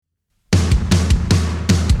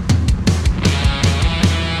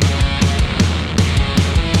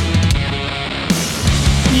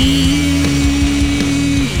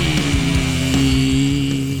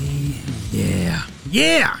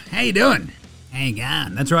Yeah, how you doing? Hang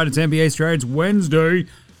on. That's right, it's NBA Straight. It's Wednesday.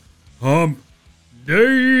 Hump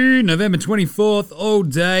Day, November 24th, all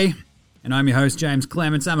day. And I'm your host, James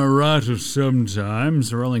Clements. I'm a writer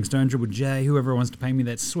sometimes. Rolling Stone, Triple J, whoever wants to pay me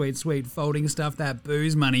that sweet, sweet folding stuff, that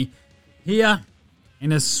booze money. Here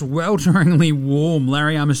in a swelteringly warm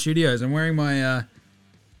Larry Armour Studios. I'm wearing my, my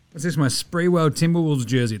Spreewell Timberwolves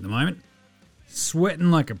jersey at the moment.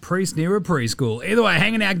 Sweating like a priest near a preschool. Either way,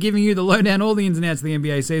 hanging out, giving you the lowdown, all the ins and outs of the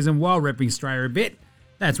NBA season while repping Australia a bit.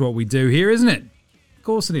 That's what we do here, isn't it? Of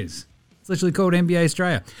course it is. It's literally called NBA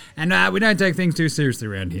Australia. And we don't take things too seriously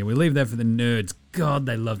around here. We leave that for the nerds. God,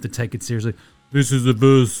 they love to take it seriously. This is a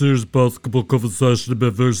very serious basketball conversation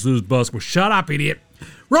about very serious basketball. Shut up, idiot.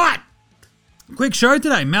 Right. Quick show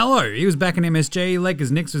today. Mello, he was back in MSG.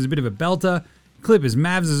 Lakers Knicks was a bit of a belter. Clippers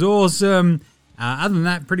Mavs is awesome. Other than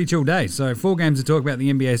that, pretty chill day. So 4 games to talk about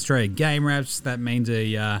the NBA Australia game wraps. That means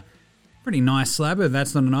a pretty nice slabber.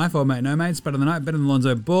 That's not a knife. Old mate, no mates. Better than the night. Better than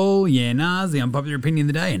Lonzo Ball. Yeah, nah. The unpopular opinion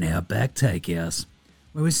of the day. And our back takehouse,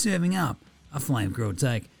 where we're serving up a flame-grilled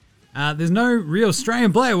take. There's no real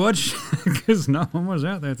Australian player watch because no one was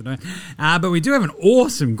out there today. But we do have an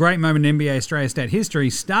awesome, great moment in NBA Australia stat history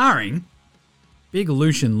starring Big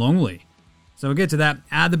Lucian Longley. So we'll get to that.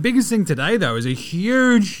 The biggest thing today, though, is a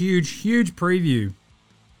huge preview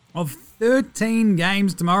of 13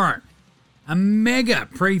 games tomorrow. A mega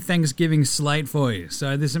pre-Thanksgiving slate for you.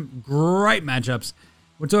 So there's some great matchups.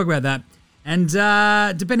 We'll talk about that. And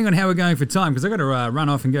depending on how we're going for time, because I've got to run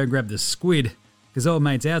off and go grab the squid, because old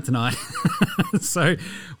mate's out tonight. So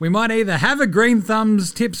we might either have a Green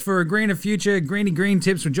Thumbs tips for a greener future, Greeny Green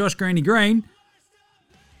tips for Josh Greeny Green,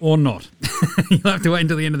 or not. You'll have to wait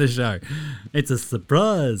until the end of the show. It's a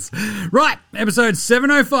surprise. Right, episode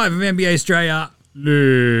 705 of NBA Australia.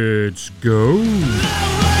 Let's go.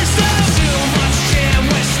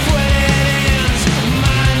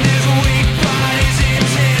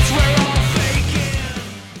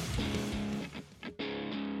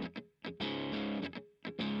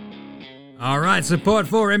 All right, support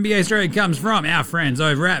for NBA Australia comes from our friends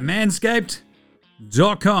over at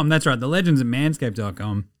Manscaped.com. That's right, the legends at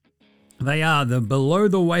Manscaped.com. They are the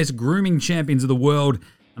below-the-waist grooming champions of the world,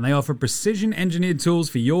 and they offer precision-engineered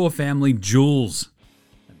tools for your family jewels.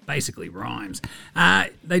 That basically rhymes.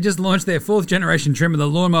 They just launched their 4th-generation trimmer, the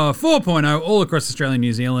Lawnmower 4.0, all across Australia and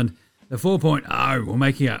New Zealand. The 4.0 will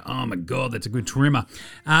make you go, oh my God, that's a good trimmer.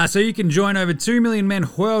 So you can join over 2 million men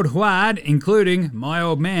worldwide, including my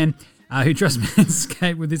old man, who trusts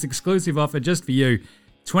Manscaped with this exclusive offer just for you.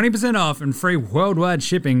 20% off and free worldwide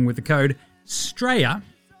shipping with the code STRAYA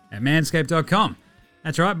at manscaped.com.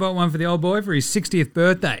 That's right, bought one for the old boy for his 60th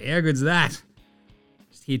birthday. How good's that?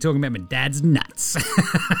 Just here talking about my dad's nuts.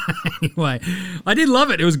 Anyway, I did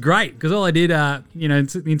love it. It was great because all I did, the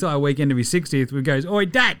entire weekend of his 60th, we goes, "Oi,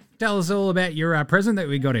 Dad, tell us all about your present that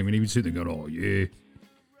we got him." And he would sit there and go, "Oh, yeah.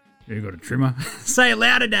 You got a trimmer." Say it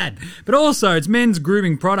louder, Dad. But also, it's men's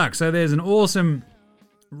grooming products. So there's an awesome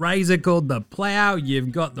razor called the Plow.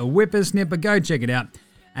 You've got the Whippersnipper. Go check it out.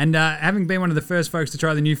 And having been one of the first folks to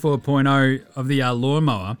try the new 4.0 of the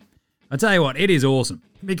lawnmower, I'll tell you what, it is awesome.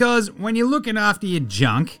 Because when you're looking after your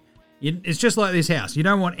junk, it's just like this house. You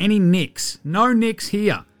don't want any nicks. No nicks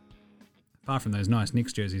here. Apart from those nice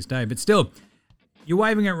Knicks jerseys today. But still, you're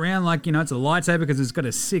waving it around like, it's a lightsaber because it's got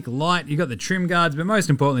a sick light. You've got the trim guards, but most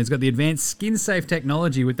importantly, it's got the advanced skin-safe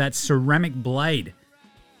technology with that ceramic blade.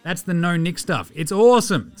 That's the no-nick stuff. It's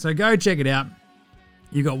awesome. So go check it out.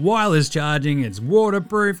 You've got wireless charging. It's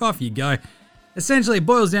waterproof. Off you go. Essentially, it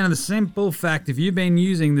boils down to the simple fact, if you've been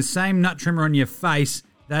using the same nut trimmer on your face,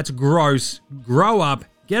 that's gross. Grow up.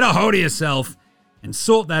 Get a hold of yourself and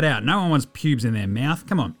sort that out. No one wants pubes in their mouth.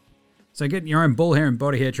 Come on. So get your own ball hair and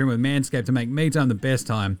body hair trim with Manscaped to make me time the best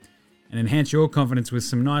time and enhance your confidence with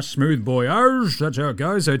some nice smooth boyos. That's how it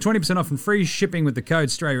goes. So 20% off and free shipping with the code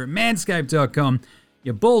STRAYA at manscaped.com.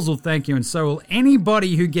 Your balls will thank you, and so will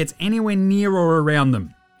anybody who gets anywhere near or around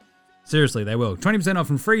them. Seriously, they will. 20% off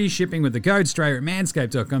and free shipping with the code STRAYA at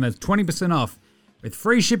manscaped.com. That's 20% off with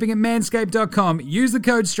free shipping at manscaped.com. Use the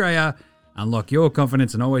code STRAYA. Unlock your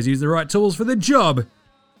confidence and always use the right tools for the job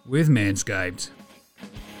with Manscaped.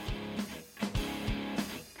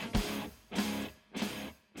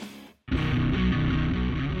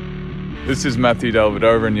 This is Matthew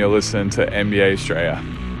Delvedova, and you're listening to NBA Australia.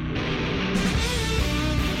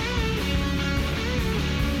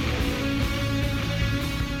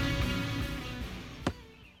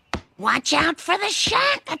 Watch out for the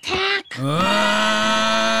Shaq attack.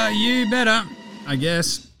 You better, I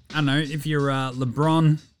guess. I don't know, if you're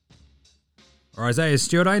LeBron or Isaiah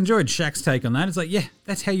Stewart. I enjoyed Shaq's take on that. It's like, yeah,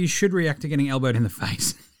 that's how you should react to getting elbowed in the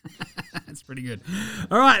face. That's pretty good.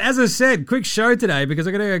 All right, as I said, quick show today because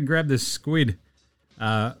I got to go grab the squid.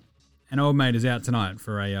 An old mate is out tonight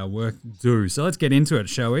for a work do. So let's get into it,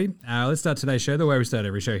 shall we? Let's start today's show the way we start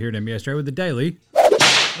every show here at NBA Australia with the Daily.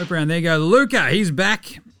 Look around, there you go. Luka, he's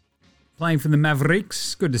back playing for the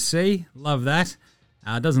Mavericks. Good to see. Love that.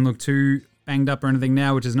 Doesn't look too banged up or anything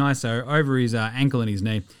now, which is nice. So over his ankle and his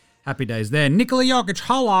knee. Happy days there. Nikola Jokic,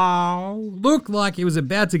 hello. Looked like he was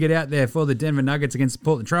about to get out there for the Denver Nuggets against the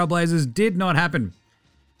Portland Trail Blazers. Did not happen.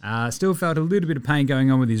 Still felt a little bit of pain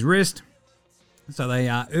going on with his wrist. So they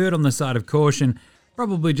erred on the side of caution.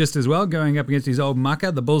 Probably just as well going up against his old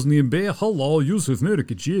mucker, the Bosnian Bear. Hello, Yusuf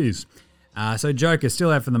Nurkic, yes. So Joker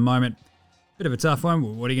still out for the moment. Bit of a tough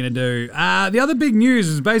one. What are you going to do? The other big news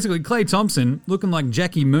is basically Klay Thompson looking like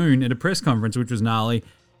Jackie Moon at a press conference, which was gnarly.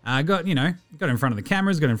 Got in front of the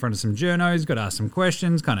cameras, got in front of some journos, got asked some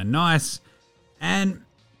questions, kind of nice. And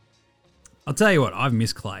I'll tell you what, I've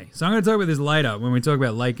missed Klay. So I'm going to talk about this later when we talk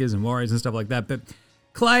about Lakers and Warriors and stuff like that. But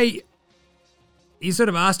Klay, he sort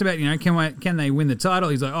of asked about, can they win the title?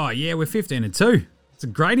 He's like, oh yeah, we're 15-2. It's a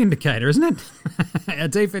great indicator, isn't it? Our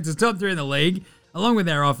defense is top 3 in the league, along with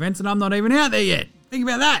our offense, and I'm not even out there yet. Think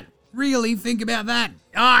about that. Really think about that.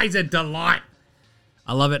 He's a delight.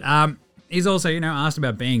 I love it. He's also, asked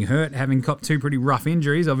about being hurt, having copped 2 pretty rough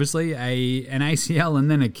injuries, obviously, an ACL and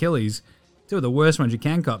then Achilles, 2 of the worst ones you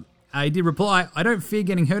can cop. He did reply, I don't fear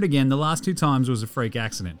getting hurt again. The last 2 times was a freak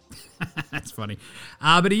accident. That's funny.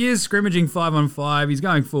 But he is scrimmaging 5-on-5. He's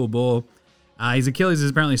going full ball. His Achilles is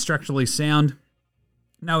apparently structurally sound.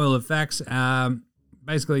 No ill effects.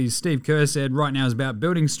 Basically, Steve Kerr said right now is about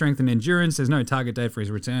building strength and endurance. There's no target date for his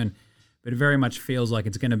return, but it very much feels like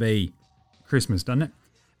it's going to be Christmas, doesn't it?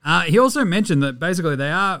 He also mentioned that basically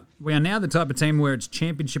we are now the type of team where it's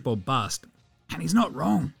championship or bust. And he's not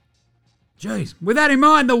wrong. Jeez. With that in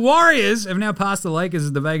mind, the Warriors have now passed the Lakers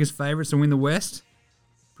as the Vegas favourites to win the West.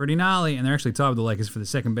 Pretty gnarly. And they're actually tied with the Lakers for the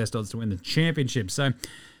second best odds to win the championship. So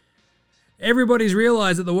everybody's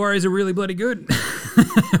realised that the Warriors are really bloody good.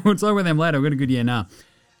 We'll talk about them later. We've got a good year now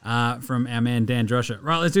from our man Dan Drosher.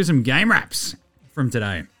 Right, let's do some game wraps from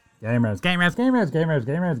today. Game wraps. Game wraps.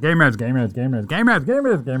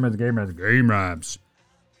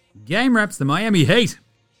 The Miami Heat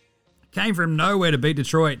came from nowhere to beat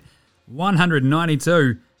Detroit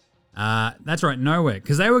 192. That's right, nowhere.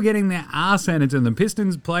 Because they were getting their ass handed to them. The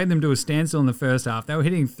Pistons played them to a standstill in the first half. They were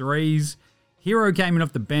hitting threes. Hero came in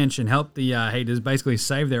off the bench and helped the Heaters basically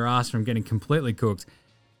save their ass from getting completely cooked.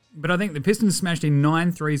 But I think the Pistons smashed in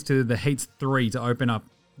 9 threes to the Heat's 3 to open up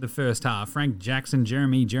the first half. Frank Jackson,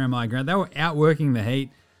 Jeremiah Grant, they were outworking the Heat.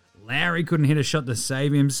 Lowry couldn't hit a shot to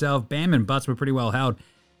save himself. Bam and Butts were pretty well held.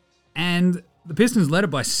 And the Pistons led it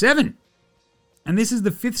by 7. And this is the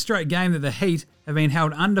 5th straight game that the Heat have been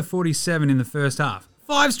held under 47 in the first half.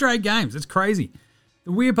 5 straight games. It's crazy.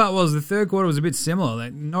 The weird part was the third quarter was a bit similar.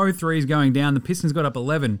 No threes going down. The Pistons got up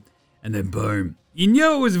 11. And then boom. You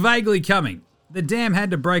knew it was vaguely coming. The dam had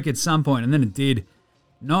to break at some point, and then it did.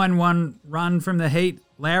 9-1 run from the Heat.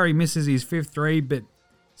 Lowry misses his 5th 3, but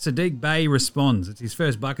Sadiq Bey responds. It's his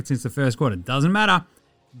first bucket since the first quarter. Doesn't matter.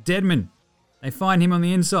 Dedmon. They find him on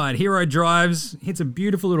the inside. Hero drives, hits a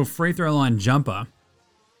beautiful little free throw line jumper.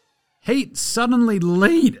 Heat suddenly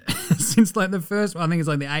lead since the first, I think it's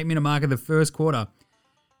the 8-minute mark of the first quarter.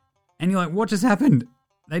 And you're like, what just happened?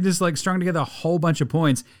 They just strung together a whole bunch of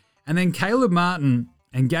points. And then Caleb Martin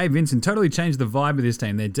and Gabe Vincent totally changed the vibe of this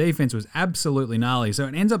team. Their defense was absolutely gnarly. So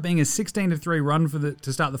it ends up being a 16-3 run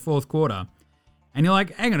to start the fourth quarter. And you're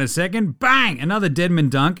like, hang on a second. Bang! Another Dedmon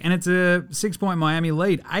dunk. And it's a 6-point Miami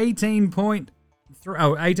lead.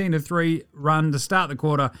 18-3 run to start the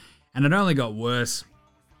quarter. And it only got worse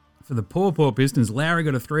for the poor Pistons. Lowry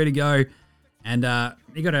got a 3 to go. And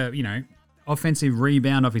he got a, offensive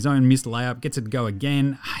rebound off his own missed layup. Gets it to go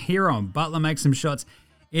again. Hero and Butler make some shots.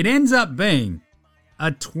 It ends up being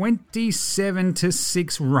a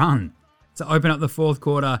 27-6 run to open up the fourth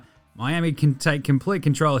quarter. Miami can take complete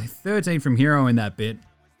control. 13 from Hero in that bit.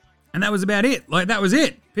 And that was about it. That was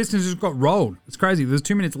it. Pistons just got rolled. It's crazy. There's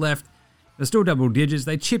 2 minutes left. They're still double digits.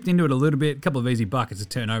 They chipped into it a little bit. A couple of easy buckets of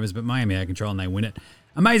turnovers, but Miami had control and they win it.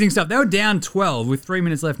 Amazing stuff. They were down 12 with 3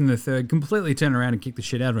 minutes left in the third. Completely turned around and kicked the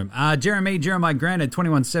shit out of him. Jeremiah Grant had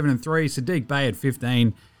 21-7-3. Sadiq Bey had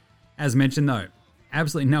 15. As mentioned, though,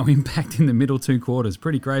 absolutely no impact in the middle 2 quarters.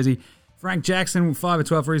 Pretty crazy. Frank Jackson,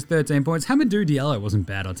 5-12 for his 13 points. Hamidou Diallo wasn't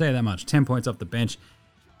bad, I'll tell you that much. 10 points off the bench.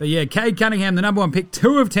 But yeah, Cade Cunningham, the number 1 pick,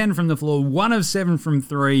 2 of 10 from the floor, 1 of 7 from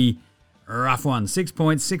 3. Rough one. 6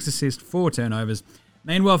 points, 6 assists, 4 turnovers.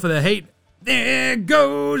 Meanwhile, for the Heat, there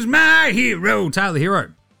goes my hero, Tyler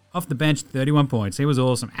Hero. off the bench, 31 points. He was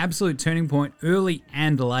awesome. Absolute turning point early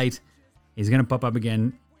and late. He's going to pop up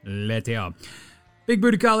again later. Big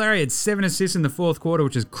Booty Carl had 7 assists in the fourth quarter,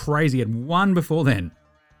 which is crazy. He had 1 before then.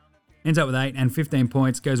 Ends up with 8 and 15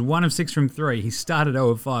 points. Goes 1 of 6 from 3. He started 0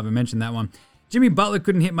 of 5. I mentioned that one. Jimmy Butler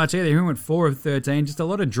couldn't hit much either. He went 4 of 13. Just a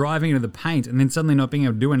lot of driving into the paint and then suddenly not being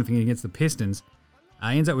able to do anything against the Pistons.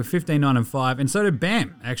 He ends up with 15, 9, and 5. And so did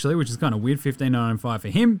Bam, actually, which is kind of weird. 15, 9, and 5 for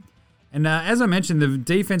him. And as I mentioned, the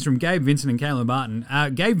defense from Gabe Vincent and Caleb Martin.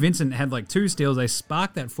 Gabe Vincent had like 2 steals. They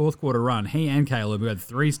sparked that fourth quarter run. He and Caleb, who had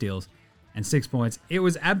 3 steals and 6 points. It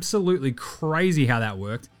was absolutely crazy how that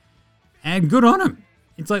worked. And good on him.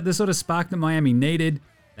 It's like the sort of spark that Miami needed.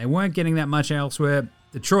 They weren't getting that much elsewhere.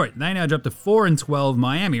 Detroit, they now dropped to 4 and 12.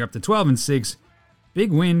 Miami are up to 12 and 6.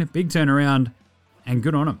 Big win, big turnaround, and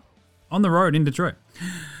good on them. On the road in Detroit.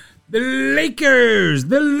 The Lakers!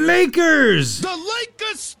 The Lakers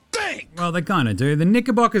stink! Well, they kind of do. The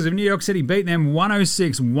Knickerbockers of New York City beat them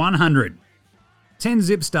 106-100.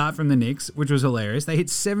 10-zip start from the Knicks, which was hilarious. They hit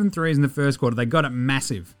 7 threes in the first quarter. They got it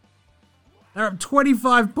massive. They're up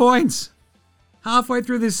 25 points halfway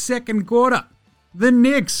through this second quarter. The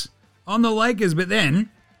Knicks on the Lakers, but then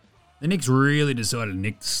the Knicks really decided to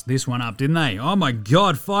nick this one up, didn't they? Oh my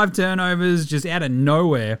God, 5 turnovers just out of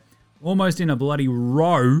nowhere, almost in a bloody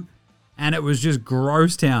row, and it was just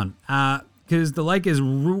gross town. Because the Lakers,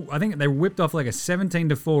 I think they whipped off like a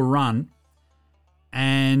 17-4 run,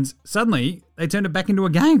 and suddenly they turned it back into a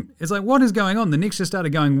game. It's like, what is going on? The Knicks just started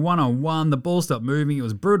going one-on-one. The ball stopped moving. It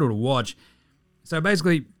was brutal to watch. So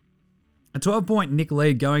basically, a 12-point Knick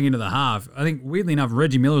lead going into the half. I think, weirdly enough,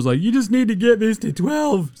 Reggie Miller was like, you just need to get this to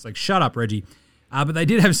 12. It's like, shut up, Reggie. But they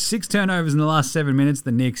did have 6 turnovers in the last 7 minutes,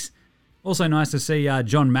 the Knicks. Also nice to see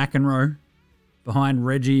John McEnroe behind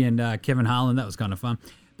Reggie and Kevin Harlan. That was kind of fun.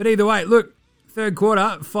 But either way, look, third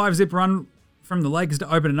quarter, 5-zip run from the Lakers to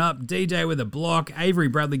open it up. DJ with a block. Avery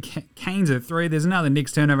Bradley canes a 3. There's another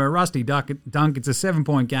Knicks turnover. Rusty dunk. It's a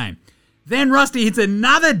 7-point game. Then Rusty hits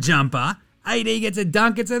another jumper. AD gets a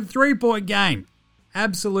dunk. It's a 3-point game.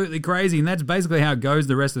 Absolutely crazy. And that's basically how it goes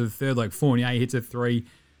the rest of the third. Like Fournier hits a 3.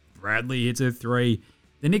 Bradley hits a 3.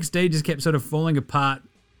 The Knicks D just kept sort of falling apart.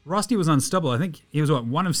 Rusty was unstoppable. I think he was,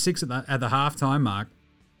 1 of 6 at the halftime mark.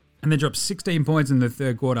 And they dropped 16 points in the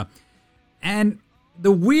third quarter. And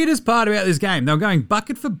the weirdest part about this game, they were going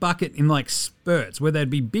bucket for bucket in like spurts where there'd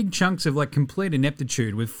be big chunks of like complete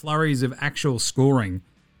ineptitude with flurries of actual scoring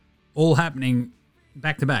all happening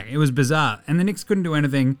back to back. It was bizarre. And the Knicks couldn't do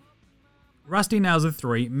anything. Rusty nails a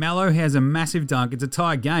 3. Mallow has a massive dunk. It's a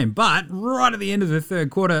tie game. But right at the end of the third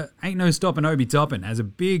quarter, ain't no stopping Obi Toppin. Has a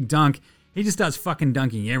big dunk. He just starts fucking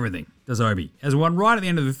dunking everything, does Obi. Has one right at the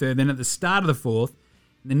end of the third. Then at the start of the fourth,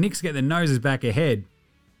 the Knicks get their noses back ahead.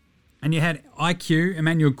 And you had IQ,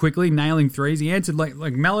 Emmanuel Quickly, nailing 3s. He answered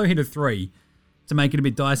like Mallow hit a 3 to make it a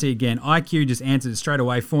bit dicey again. IQ just answered it straight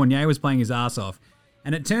away. Fournier was playing his ass off.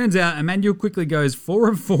 And it turns out Emmanuel Quickly goes 4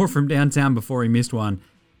 of 4 from downtown before he missed one.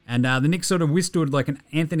 And the Knicks sort of withstood like an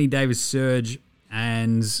Anthony Davis surge.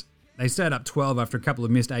 And they stayed up 12 after a couple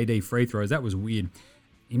of missed AD free throws. That was weird.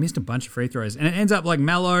 He missed a bunch of free throws. And it ends up like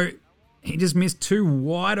Mallow, he just missed 2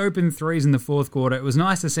 wide open 3s in the fourth quarter. It was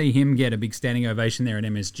nice to see him get a big standing ovation there at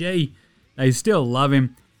MSG. They still love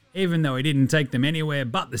him, even though he didn't take them anywhere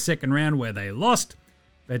but the second round where they lost.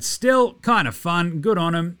 But still kind of fun. Good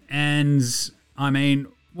on him. And I mean,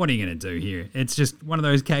 what are you going to do here? It's just one of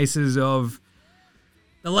those cases of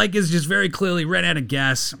the Lakers just very clearly ran out of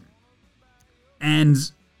gas. And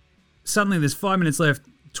suddenly there's 5 minutes left,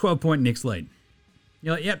 12-point Knicks lead.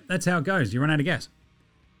 You're like, yep, that's how it goes. You run out of gas.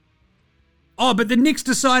 Oh, but the Knicks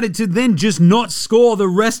decided to then just not score the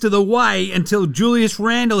rest of the way until Julius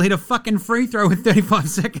Randle hit a fucking free throw with 35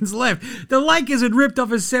 seconds left. The Lakers had ripped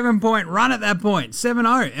off a 7-point run at that point.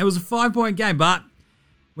 7-0. It was a 5-point game, but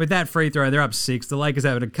with that free throw, they're up 6. The Lakers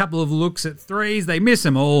have a couple of looks at 3s. They miss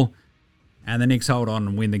them all. And the Knicks hold on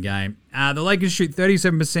and win the game. The Lakers shoot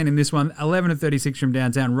 37% in this one, 11 of 36 from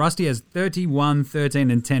downtown. Rusty has 31, 13,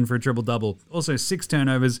 and 10 for a triple-double. Also 6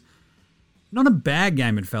 turnovers. Not a bad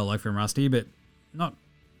game, it felt like, from Rusty, but not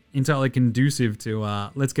entirely conducive to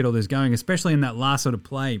let's get all this going, especially in that last sort of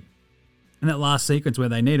play, in that last sequence where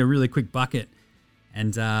they need a really quick bucket.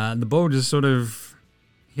 And the ball just sort of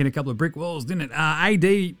hit a couple of brick walls, didn't it?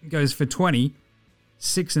 AD goes for 20.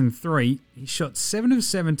 6 and 3. He shot 7 of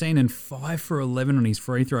 17 and 5 for 11 on his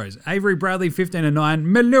free throws. Avery Bradley, 15 and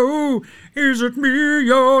 9. Melo, is it me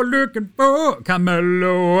you're looking for?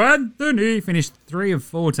 Carmelo Anthony finished 3 of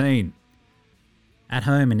 14. At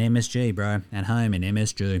home in MSG, bro. At home in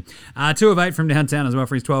MSG. 2 of 8 from downtown as well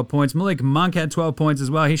for his 12 points. Malik Monk had 12 points as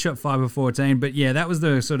well. He shot 5 of 14. But yeah, that was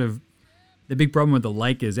the the big problem with the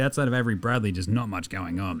Lakers, outside of Avery Bradley, just not much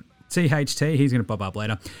going on. THT, he's going to pop up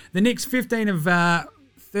later. The Knicks, 15 of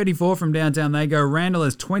 34 from downtown they go. Randall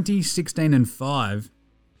is 20, 16, and 5.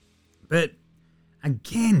 But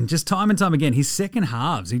again, just time and time again, his second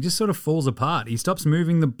halves, he just sort of falls apart. He stops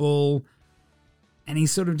moving the ball, and he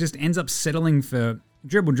sort of just ends up settling for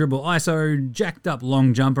dribble, ISO, jacked up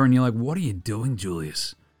long jumper, and you're like, what are you doing,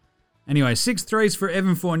 Julius? Anyway, 6 threes for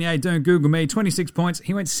Evan Fournier. Don't Google me. 26 points.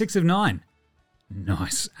 He went 6 of 9.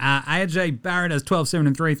 Nice. AJ Barrett has 12, 7,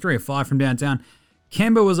 and 3. 3 of 5 from downtown.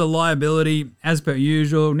 Kemba was a liability, as per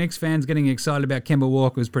usual. Knicks fans getting excited about Kemba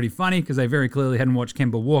Walker was pretty funny because they very clearly hadn't watched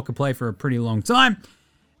Kemba Walker play for a pretty long time.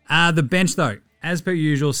 The bench, though, as per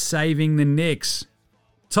usual, saving the Knicks.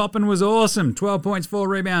 Toppin was awesome. 12 points, 4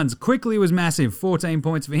 rebounds. Quickly was massive. 14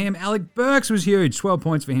 points for him. Alec Burks was huge. 12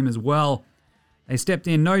 points for him as well. They stepped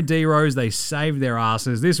in, no D-Rose. They saved their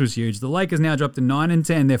asses. This was huge. The Lakers now dropped to 9 and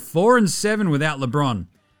 10. They're 4 and 7 without LeBron.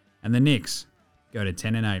 And the Knicks go to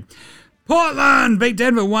 10 and 8. Portland beat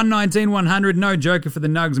Denver 119-100. No joker for the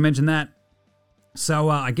Nugs. Mentioned that. So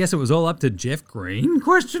I guess it was all up to Jeff Green? ?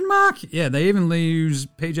 Yeah, they even lose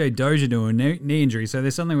PJ Dozier to a knee injury. So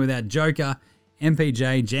they're suddenly without Joker,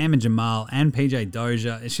 MPJ, Jam and Jamal, and PJ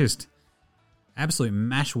Dozier. It's just absolute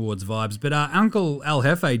Mash Awards vibes. But Uncle El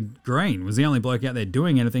Jefe Green was the only bloke out there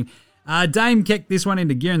doing anything. Dame kicked this one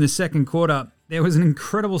into gear in the second quarter. There was an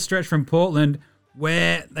incredible stretch from Portland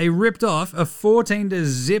where they ripped off a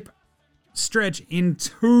 14-0 stretch in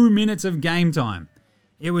 2 minutes of game time.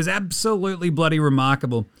 It was absolutely bloody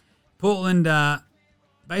remarkable. Portland,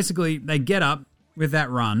 basically, they get up with that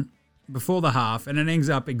run before the half, and it ends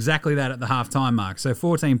up exactly that at the halftime mark. So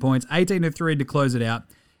 14 points, 18-3 to close it out.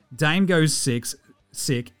 Dame goes sick.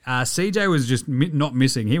 CJ was just not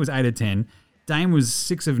missing. He was 8 of 10. Dame was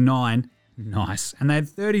 6 of 9. Nice. And they had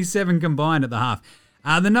 37 combined at the half.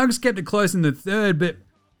 The Nugs kept it close in the third, but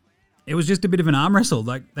it was just a bit of an arm wrestle.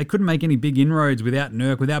 Like, they couldn't make any big inroads without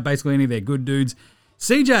Nurk, without basically any of their good dudes.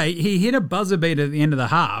 CJ, he hit a buzzer beater at the end of the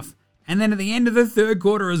half, and then at the end of the third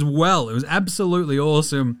quarter as well. It was absolutely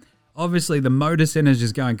awesome. Obviously, the Motor Center's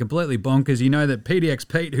just going completely bonkers. You know that PDX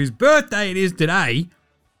Pete, whose birthday it is today,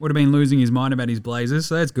 would have been losing his mind about his Blazers,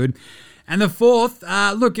 so that's good. And the fourth,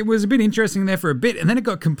 look, it was a bit interesting there for a bit, and then it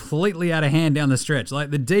got completely out of hand down the stretch. Like,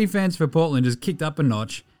 the defense for Portland just kicked up a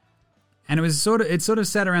notch, and it sort of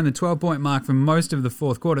sat around the 12-point mark for most of the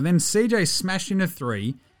fourth quarter. Then CJ smashed in a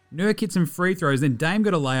 3, Nurk hit some free throws, then Dame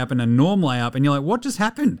got a layup and a norm layup, and you're like, what just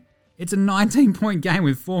happened? It's a 19-point game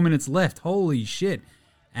with 4 minutes left. Holy shit.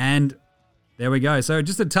 And there we go. So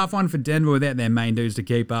just a tough one for Denver without their main dudes to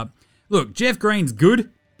keep up. Look, Jeff Green's good,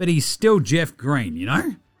 but he's still Jeff Green, you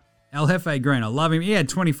know? El Jefe Green, I love him. He had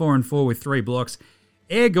 24 and 4 with 3 blocks.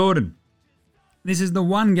 Air Gordon. This is the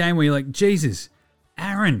one game where you're like, Jesus,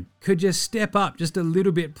 Aaron, could you step up just a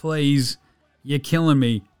little bit, please? You're killing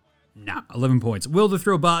me. Nah, 11 points. Wilder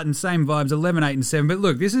threw a Barton, same vibes, 11, 8, and 7. But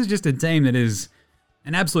look, this is just a team that is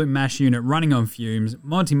an absolute mash unit running on fumes.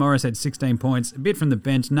 Monty Morris had 16 points, a bit from the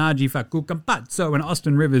bench. Najee Facu Campazzo and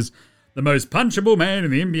Austin Rivers, the most punchable man in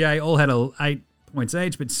the NBA, all had 8 points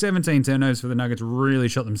each, but 17 turnovers for the Nuggets really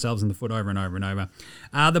shot themselves in the foot over and over and over.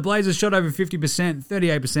 The Blazers shot over 50%,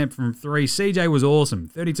 38% from 3. CJ was awesome.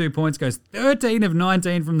 32 points, goes 13 of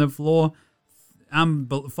 19 from the floor,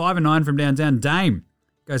 5 of 9 from downtown. Dame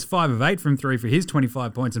goes 5 of 8 from 3 for his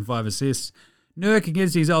 25 points and 5 assists. Nurk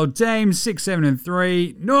against his old team, 6, 7, and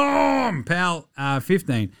 3. Norm Powell,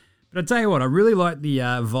 15. But I tell you what, I really like the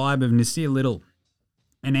vibe of Nasir Little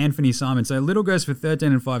and Anthony Simons. So Little goes for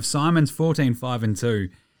 13 and 5. Simons 14, 5 and 2.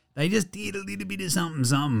 They just did a little bit of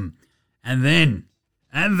something. And then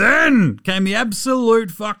came the absolute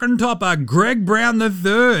fucking topper, Greg Brown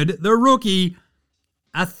III, the rookie,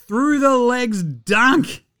 a through the legs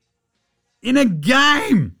dunk in a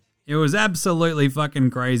game. It was absolutely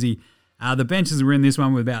fucking crazy. The benches were in this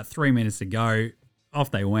one with about 3 minutes to go.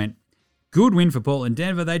 Off they went. Good win for Portland.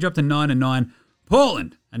 Denver, they dropped to 9 and 9.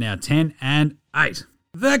 Portland are now 10 and 8.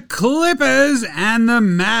 The Clippers and the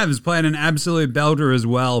Mavs played an absolute belter as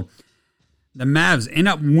well. The Mavs end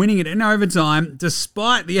up winning it in overtime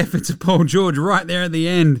despite the efforts of Paul George right there at the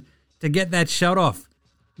end to get that shot off.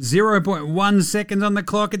 0.1 seconds on the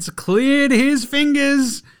clock. It's cleared his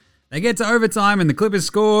fingers. They get to overtime and the Clippers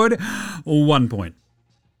scored 1 point.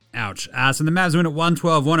 Ouch. So the Mavs win at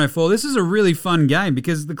 112-104. This is a really fun game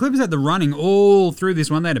because the Clippers had the running all through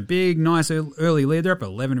this one. They had a big, nice early lead. They're up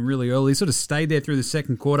 11 really early. Sort of stayed there through the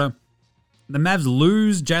second quarter. The Mavs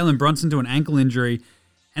lose Jalen Brunson to an ankle injury,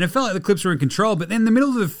 and it felt like the Clips were in control. But then in the middle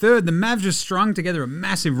of the third, the Mavs just strung together a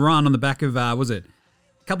massive run on the back of,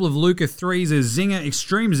 couple of Luka threes, a zinger,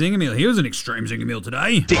 extreme zinger meal. He was an extreme zinger meal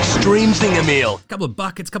today. Extreme zinger meal. Couple of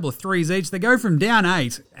buckets, couple of threes each. They go from down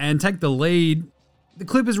 8 and take the lead. The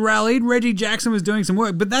Clippers rallied. Reggie Jackson was doing some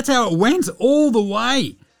work, but that's how it went all the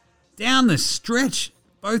way. Down the stretch,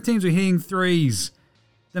 both teams were hitting threes.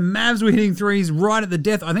 The Mavs were hitting threes right at the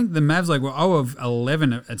death. I think the Mavs were 0 of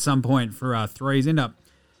 11 at some point for threes. End up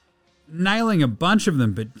nailing a bunch of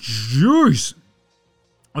them, but juice.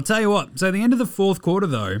 I'll tell you what. So at the end of the fourth quarter,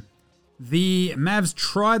 though, the Mavs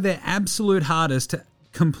tried their absolute hardest to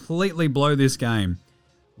completely blow this game,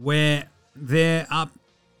 where they're up,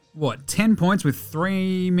 10 points with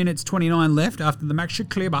 3 minutes 29 left after the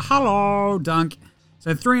Mavs-Clips dunk.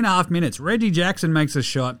 So 3.5 minutes. Reggie Jackson makes a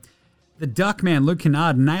shot. The Duckman, Luke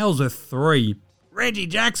Kennard, nails a 3. Reggie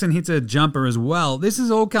Jackson hits a jumper as well. This is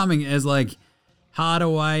all coming as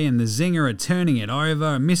Hardaway and the Zinger are turning it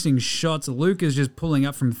over, missing shots. Luke is just pulling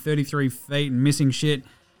up from 33 feet and missing shit.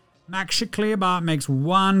 Mavs-Clips makes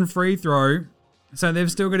 1 free throw. So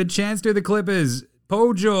they've still got a chance to the Clippers.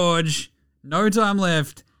 Paul George, no time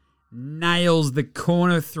left, nails the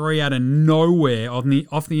corner 3 out of nowhere off the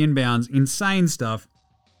inbounds. Insane stuff.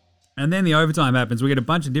 And then the overtime happens. We get a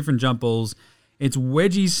bunch of different jump balls. It's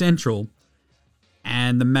wedgie central.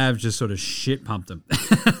 And the Mavs just sort of shit pumped them.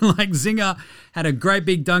 Zinger had a great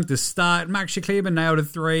big dunk to start. Mavs-Clips nailed a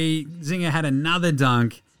 3. Zinger had another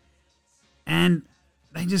dunk. And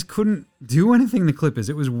they just couldn't do anything, the Clippers.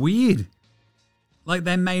 It was weird.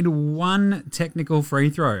 They made 1 technical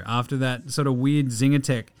free throw after that sort of weird Zinger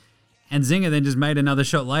tech. And Zinger then just made another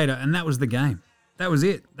shot later. And that was the game. That was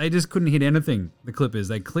it. They just couldn't hit anything, the Clippers.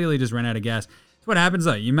 They clearly just ran out of gas. That's what happens,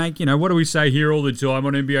 though. You make, what do we say here all the time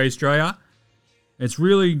on NBA Australia? It's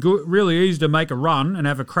really good, really easy to make a run and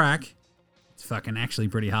have a crack. It's fucking actually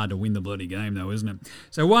pretty hard to win the bloody game, though, isn't it?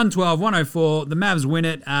 So 112-104, the Mavs win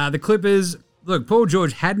it. The Clippers, look, Paul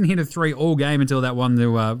George hadn't hit a 3 all game until that one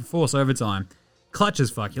to force overtime. Clutch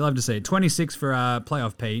as fuck. You'll have to see it. 26 for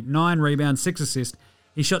playoff P, 9 rebounds, 6 assists.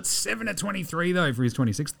 He shot 7 of 23, though, for his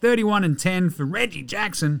 26. 31 and 10 for Reggie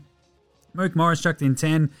Jackson. Mook Morris chucked in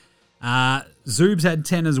 10. Zoobs had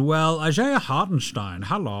 10 as well. Isaiah Hartenstein,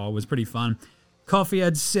 was pretty fun. Coffee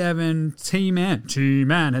had 7.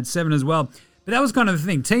 T-Man had 7 as well. But that was kind of the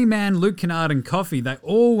thing. T-Man, Luke Kennard, and Coffee, they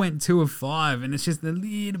all went 2 of 5, and it's just a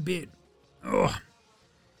little bit,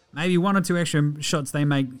 maybe 1 or 2 extra shots they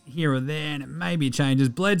make here or there, and maybe it changes.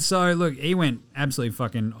 Bledsoe, look, he went absolutely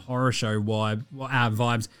fucking horror show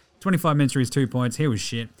vibes. 25 minutes for his 2 points. He was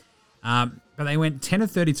shit. But they went 10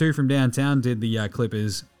 of 32 from downtown, did the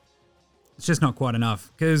Clippers. It's just not quite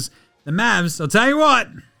enough. Because the Mavs, I'll tell you what.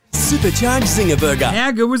 Supercharged Zinger Burger.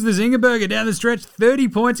 How good was the Zinger Burger down the stretch? 30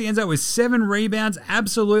 points. He ends up with 7 rebounds.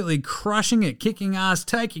 Absolutely crushing it. Kicking ass.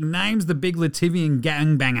 Taking names. The big Latvian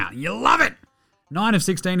gangbanger. You love it. 9 of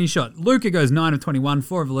 16 he shot. Luka goes 9 of 21,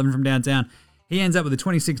 4 of 11 from downtown. He ends up with a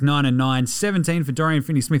 26, 9 and 9, 17 for Dorian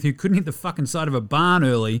Finney-Smith, who couldn't hit the fucking side of a barn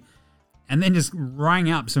early, and then just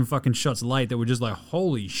rang up some fucking shots late that were just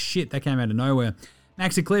holy shit, that came out of nowhere.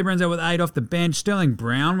 Maxi Kleber ends up with 8 off the bench. Sterling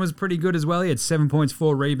Brown was pretty good as well. He had 7 points,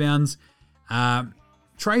 4 rebounds.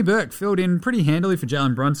 Trey Burke filled in pretty handily for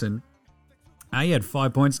Jalen Brunson. He had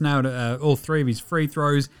 5 points, nailed all 3 of his free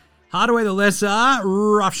throws. Hardaway the lesser,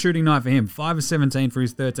 rough shooting night for him. 5 of 17 for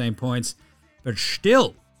his 13 points. But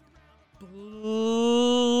still,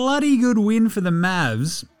 bloody good win for the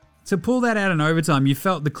Mavs. To pull that out in overtime, you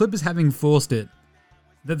felt the Clippers, having forced it,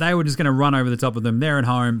 that they were just going to run over the top of them. They're at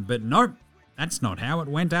home, but nope, that's not how it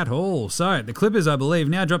went at all. So the Clippers, I believe,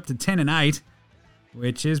 now dropped to 10 and 8,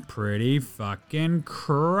 which is pretty fucking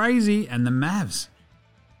crazy. And the Mavs,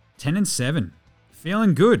 10 and 7,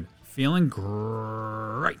 feeling good, feeling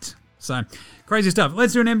great. So, crazy stuff.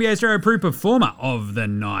 Let's do an NBA Australia Pro Performer of the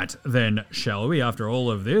night then, shall we, after all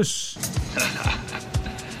of this?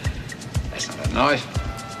 That's not a knife.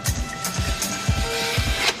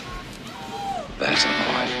 That's a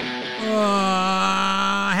knife.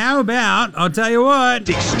 How about, I'll tell you what.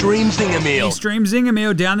 Extreme Zinger Meal. Extreme Zinger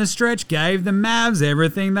Meal down the stretch gave the Mavs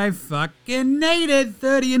everything they fucking needed.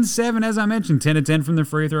 30 and 7, as I mentioned. 10 of 10 from the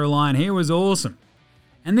free throw line. He was awesome.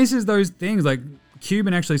 And this is those things,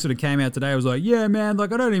 Cuban actually sort of came out today. I was like, yeah, man, I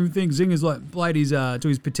don't even think Zinger's played his to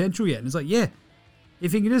his potential yet. And it's yeah,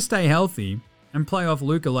 if he can just stay healthy and play off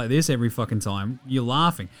Luka like this every fucking time, you're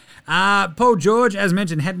laughing. Paul George, as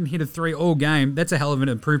mentioned, hadn't hit a 3 all game. That's a hell of an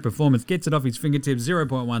improved performance. Gets it off his fingertips,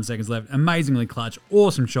 0.1 seconds left. Amazingly clutch.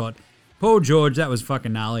 Awesome shot. Paul George, that was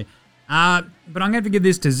fucking gnarly. But I'm going to have to give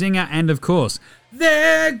this to Zinger and, of course,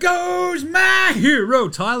 there goes my hero,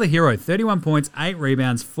 Tyler Hero. 31 points, 8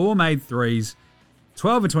 rebounds, 4 made threes.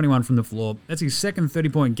 12 of 21 from the floor. That's his second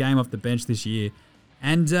 30-point game off the bench this year.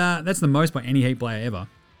 And that's the most by any Heat player ever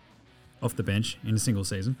off the bench in a single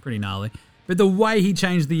season. Pretty gnarly. But the way he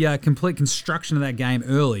changed the complete construction of that game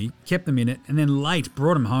early, kept them in it, and then late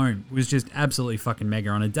brought them home was just absolutely fucking mega.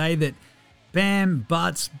 On a day that Bam,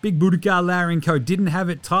 Butts, Big Boudica, Larry and Co. didn't have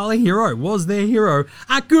it, Tyler Hero was their hero.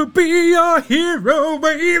 I could be your hero,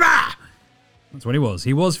 baby! That's what he was.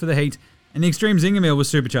 He was for the Heat. And the Extreme Zinger Meal was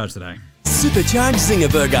supercharged today. Supercharged Zinger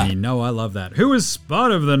Burger. You know I love that. Who was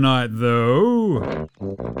Spud of the night, though?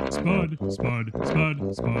 Spud, Spud,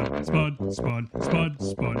 Spud, Spud, Spud, Spud, Spud, Spud,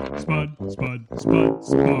 Spud, Spud, Spud,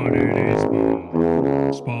 Spud, it is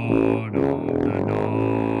Spud of the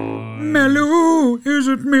night. Melo, is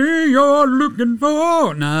it me you're looking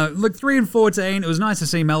for? No, look, 3 and 14. It was nice to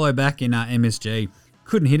see Melo back in MSG.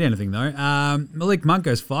 Couldn't hit anything, though. Malik Monk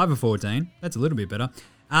goes 5 of 14. That's a little bit better.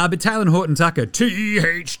 But Taylor Horton Tucker,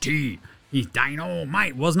 THT. He's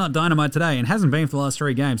dynamite. Was not dynamite today and hasn't been for the last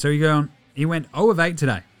 3 games. So he went 0 of 8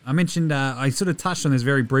 today. I mentioned, I sort of touched on this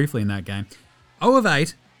very briefly in that game. 0 of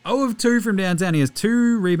 8, 0 of 2 from downtown. He has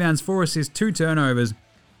 2 rebounds, 4 assists, 2 turnovers.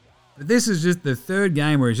 But this is just the 3rd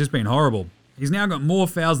game where he's just been horrible. He's now got more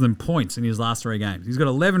fouls than points in his last 3 games. He's got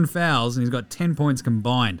 11 fouls and he's got 10 points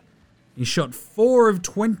combined. He shot 4 of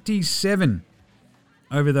 27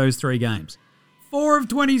 over those 3 games. 4 of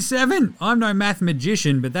 27. I'm no math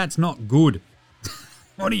magician, but that's not good.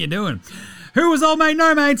 What are you doing? Who was Old Mate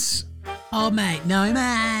No Mates? Old mate, no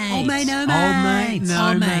mates. Old mate, no Old mates. mate,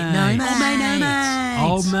 Old no mate, no mates. mates.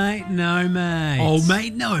 Old mate, no mates. Old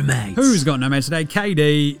mate, no mates. Who's got no mates today?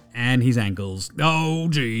 KD and his ankles. Oh,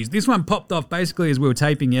 geez. This one popped off basically as we were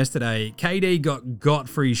taping yesterday. KD got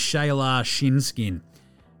for his Shayla shin skin.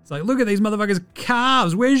 It's like, look at these motherfuckers'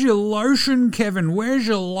 calves. Where's your lotion, Kevin? Where's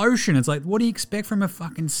your lotion? It's like, what do you expect from a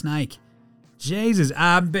fucking snake? Jesus.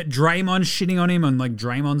 But Draymond shitting on him on like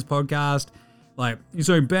Draymond's podcast. Like,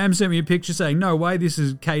 so Bam sent me a picture saying, no way, this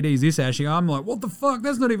is KD's this ashy. I'm like, what the fuck?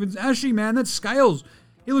 That's not even ashy, man. That's scales.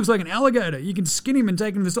 He looks like an alligator. You can skin him and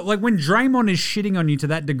take him to the... Like, when Draymond is shitting on you to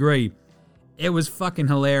that degree, it was fucking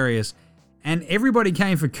hilarious. And everybody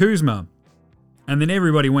came for Kuzma. And then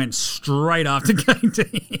everybody went straight after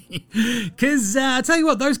KD. Because, I tell you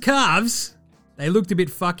what, those calves, they looked a bit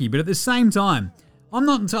fucky. But at the same time, I'm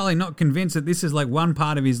not entirely not convinced that this is like one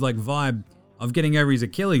part of his like vibe of getting over his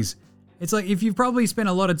Achilles. It's like if you've probably spent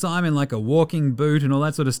a lot of time in like a walking boot and all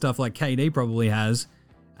that sort of stuff like KD probably has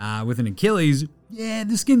with an Achilles, yeah,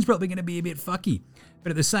 the skin's probably going to be a bit fucky.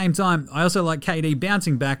 But at the same time, I also like KD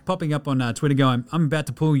bouncing back, popping up on Twitter going, I'm about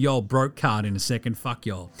to pull y'all broke card in a second, fuck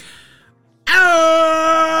y'all.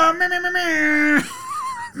 Oh,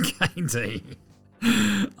 KD.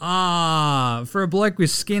 For a bloke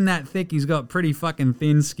with skin that thick, he's got pretty fucking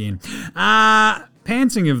thin skin.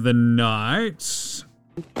 Pantsing of the night.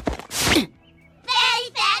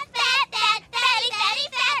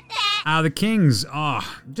 The Kings, I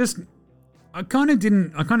kind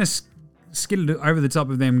of skidded over the top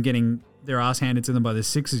of them getting their ass handed to them by the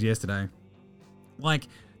Sixers yesterday. Like,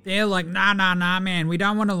 they're like, nah, man, we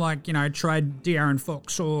don't want to, trade De'Aaron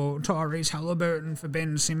Fox or Tyrese Halliburton for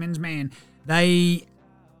Ben Simmons, man. They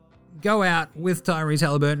go out with Tyrese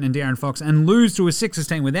Halliburton and De'Aaron Fox and lose to a Sixers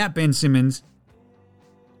team without Ben Simmons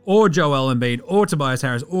or Joel Embiid or Tobias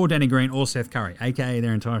Harris or Danny Green or Seth Curry, a.k.a.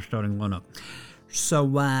 their entire starting lineup. So,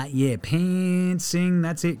 pantsing.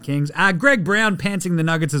 That's it, Kings. Greg Brown pantsing the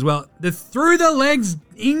Nuggets as well. The through-the-legs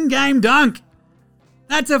in-game dunk.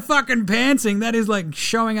 That's a fucking pantsing. That is like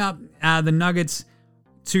showing up the Nuggets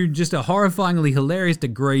to just a horrifyingly hilarious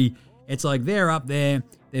degree. It's like they're up there.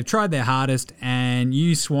 They've tried their hardest, and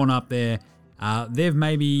you swan up there. They've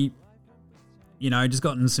maybe, just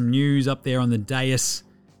gotten some news up there on the dais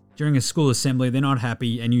during a school assembly. They're not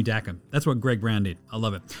happy, and you dack them. That's what Greg Brown did. I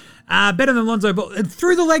love it. Better than Lonzo Ball.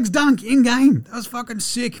 Through the legs dunk in game. That was fucking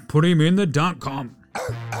sick. Put him in the dunk comp.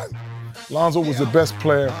 Lonzo was the best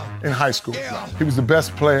player in high school. He was the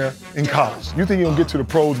best player in college. You think he'll get to the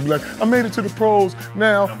pros and be like, I made it to the pros,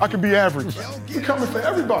 now I can be average. We're coming for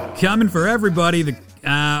everybody. Coming for everybody.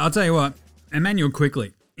 I'll tell you what, Emmanuel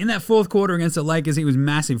quickly. In that fourth quarter against the Lakers, he was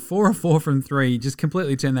massive. 4 of 4 from 3. Just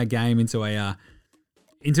completely turned that game into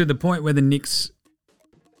the point where the Knicks,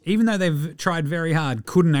 even though they've tried very hard,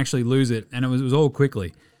 couldn't actually lose it, and it was all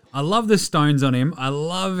quickly. I love the stones on him. I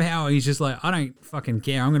love how he's just like, I don't fucking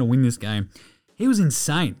care. I'm going to win this game. He was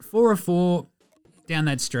insane. 4 of 4 down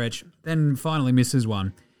that stretch, then finally misses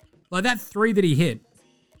one. Like that 3 that he hit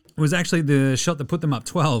was actually the shot that put them up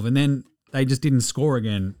 12, and then they just didn't score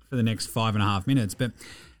again for the next 5.5 minutes. But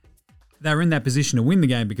they were in that position to win the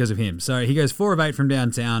game because of him. So he goes 4 of 8 from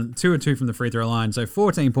downtown, 2 of 2 from the free throw line. So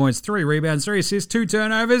 14 points, 3 rebounds, 3 assists, 2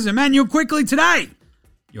 turnovers. Emmanuel quickly today.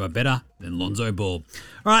 You are better than Lonzo Ball.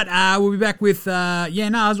 All right, we'll be back with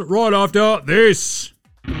right after this.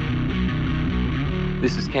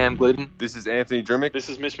 This is Cam Glidden. This is Anthony Drimmick. This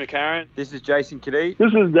is Mitch McCarron. This is Jason Kadee.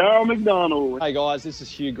 This is Darryl McDonald. Hey guys, this is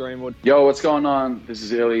Hugh Greenwood. Yo, what's going on? This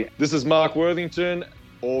is Illy. This is Mark Worthington,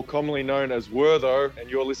 or commonly known as Wortho, and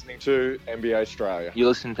you're listening to NBA Australia. You're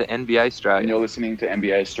listening to NBA Australia. And you're listening to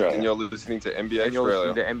NBA Australia. And you're listening to NBA and you're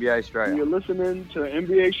Australia. listening to NBA Australia. And you're listening to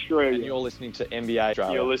NBA Australia. And you're listening to NBA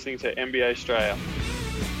Australia. You're listening to NBA Australia.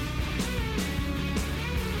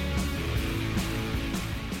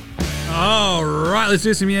 All right, let's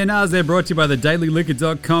do some nars. They're brought to you by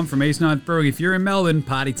thedailyliquor.com from East Ninth Brewing. If you're in Melbourne,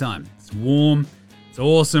 party time. It's warm. It's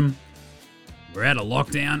awesome. We're out of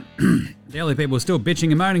lockdown. The only people are still bitching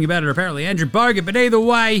and moaning about it are apparently Andrew Bogut. But either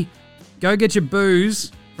way, go get your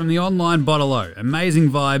booze from the online Bottle-O.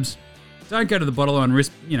 Amazing vibes. Don't go to the Bottle-O and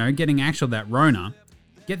risk, getting actual that Rona.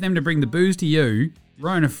 Get them to bring the booze to you,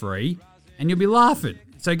 Rona free, and you'll be laughing.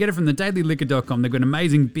 So get it from thedailyliquor.com. They've got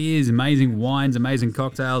amazing beers, amazing wines, amazing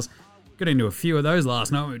cocktails. Got into a few of those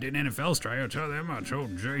last night when we did NFL Straya. I'll tell you that much. Oh,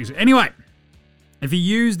 jeez. Anyway, if you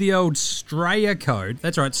use the old Straya code,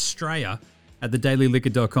 that's right, Straya, at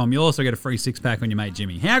thedailyliquor.com, you'll also get a free six-pack on your mate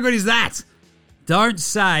Jimmy. How good is that? Don't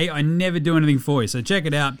say I never do anything for you. So check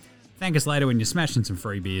it out. Thank us later when you're smashing some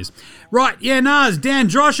free beers. Right, Dan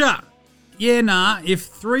Drosher. If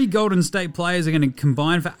 3 Golden State players are going to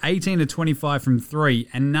combine for 18 to 25 from 3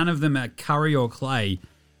 and none of them are Curry or Clay,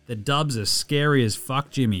 the Dubs are scary as fuck,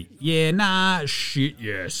 Jimmy. Shit,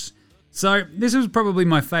 yes. So this was probably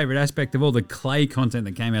my favorite aspect of all the Clay content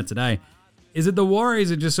that came out today, is that the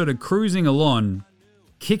Warriors are just sort of cruising along,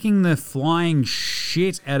 kicking the flying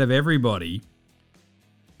shit out of everybody,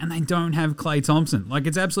 and they don't have Klay Thompson. Like,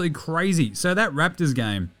 it's absolutely crazy. So that Raptors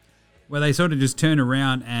game, where they sort of just turned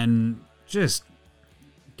around and just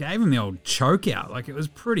gave him the old choke out, like, it was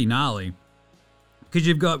pretty gnarly. Because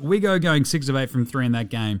you've got Wigo going 6 of 8 from 3 in that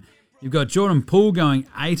game. You've got Jordan Poole going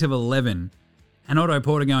 8 of 11. And Otto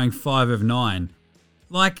Porter going 5 of 9.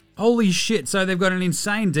 Like, holy shit. So they've got an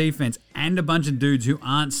insane defense and a bunch of dudes who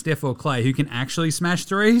aren't Steph or Clay who can actually smash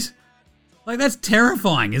threes. Like, that's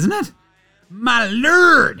terrifying, isn't it? My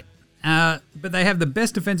lord! But they have the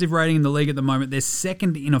best defensive rating in the league at the moment. They're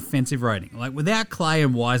second in offensive rating. Like, without Clay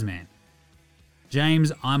and Wiseman.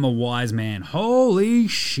 James, I'm a wise man. Holy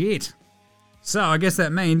shit. So I guess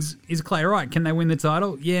that means, is Clay right? Can they win the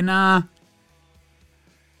title?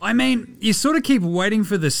 I mean, you sort of keep waiting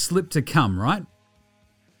for the slip to come, right?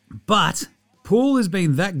 But Poole has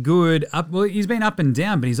been that good. He's been up and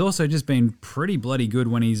down, but he's also just been pretty bloody good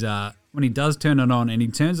when he does turn it on, and he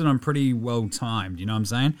turns it on pretty well timed. You know what I'm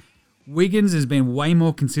saying? Wiggins has been way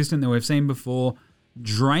more consistent than we've seen before.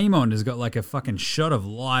 Draymond has got like a fucking shot of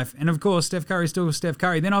life. And of course, Steph Curry's still Steph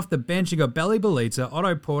Curry. Then off the bench, you got Belly Belitza,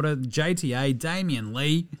 Otto Porter, JTA, Damian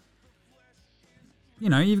Lee.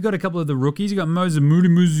 You've got a couple of the rookies. You got Modi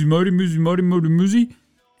Muzi,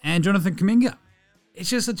 and Jonathan Kuminga. It's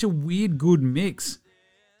just such a weird, good mix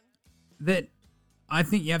that I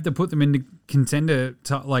think you have to put them into contender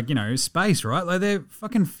space, right? Like, they're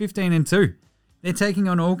fucking 15-2. They're taking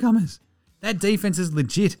on all comers. That defense is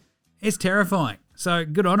legit. It's terrifying. So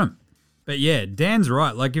good on them. But yeah, Dan's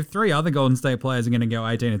right. Like, if 3 other Golden State players are going to go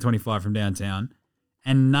 18 to 25 from downtown,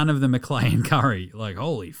 and none of them are Clay and Curry, like,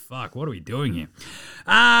 holy fuck, what are we doing here?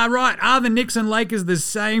 Right, are the Knicks and Lakers the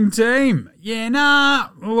same team?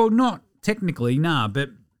 Well, not technically, but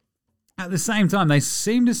at the same time, they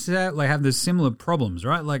seem to have the similar problems,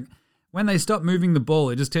 right? Like, when they stop moving the ball,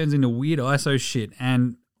 it just turns into weird ISO shit,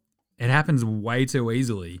 and it happens way too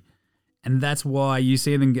easily. And that's why you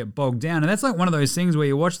see them get bogged down. And that's like one of those things where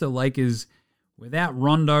you watch the Lakers without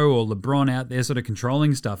Rondo or LeBron out there sort of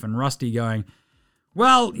controlling stuff, and Rusty going,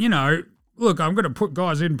 well, look, I'm going to put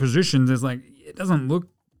guys in positions. It's like, it doesn't look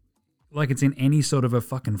like it's in any sort of a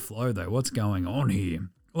fucking flow, though. What's going on here?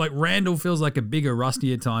 Like, Randall feels like a bigger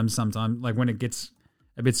Rusty at times sometimes, like when it gets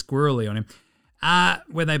a bit squirrely on him,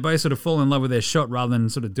 where they both sort of fall in love with their shot rather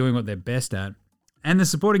than sort of doing what they're best at. And the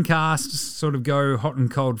supporting cast sort of go hot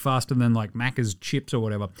and cold faster than like Macca's chips or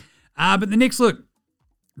whatever. But the Knicks, look,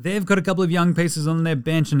 they've got a couple of young pieces on their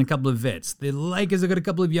bench and a couple of vets. The Lakers have got a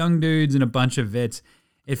couple of young dudes and a bunch of vets.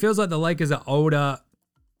 It feels like the Lakers are older.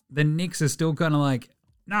 The Knicks are still kind of like,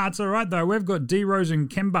 nah, it's all right though. We've got D Rose and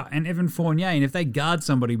Kemba and Evan Fournier. And if they guard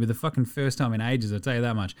somebody with the fucking first time in ages, I'll tell you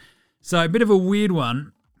that much. So a bit of a weird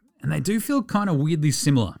one. And they do feel kind of weirdly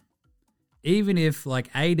similar. Even if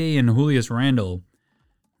like AD and Julius Randle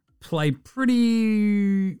play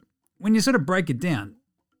pretty, when you sort of break it down,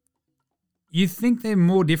 you think they're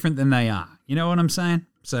more different than they are. You know what I'm saying?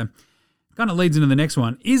 So kind of leads into the next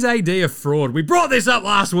one. Is AD a fraud? We brought this up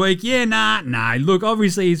last week. Yeah, nah. Look,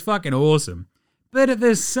 obviously he's fucking awesome. But at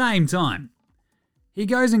the same time, he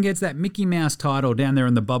goes and gets that Mickey Mouse title down there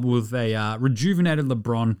in the bubble with a rejuvenated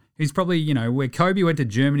LeBron, who's probably, where Kobe went to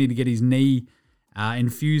Germany to get his knee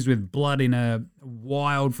infused with blood in a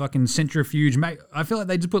wild fucking centrifuge. Mate, I feel like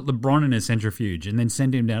they just put LeBron in a centrifuge and then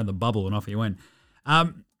sent him down to the bubble and off he went.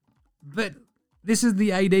 But this is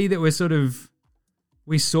the AD that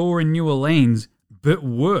we saw in New Orleans, but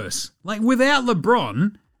worse. Like, without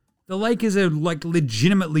LeBron, the Lakers are, like,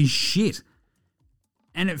 legitimately shit.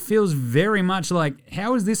 And it feels very much like,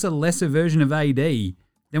 how is this a lesser version of AD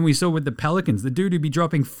than we saw with the Pelicans? The dude who'd be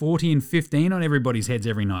dropping 40 and 15 on everybody's heads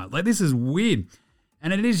every night. Like, this is weird.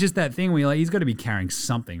 And it is just that thing where, like, he's got to be carrying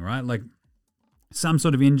something, right? Like, some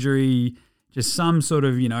sort of injury, just some sort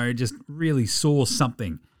of, just really sore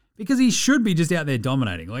something. Because he should be just out there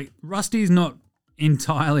dominating. Like, Rusty's not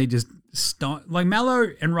entirely just... like, Melo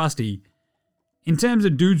and Rusty, in terms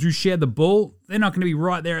of dudes who share the ball, they're not going to be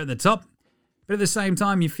right there at the top. But at the same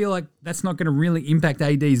time, you feel like that's not going to really impact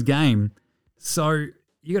AD's game. So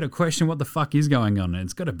you got to question what the fuck is going on. And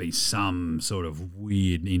it's got to be some sort of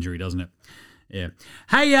weird injury, doesn't it? Yeah.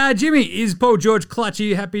 Hey, Jimmy, is Paul George clutch? Are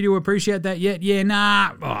you happy to appreciate that yet? Yeah,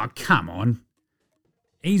 nah. Oh, come on.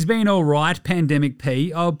 He's been all right, pandemic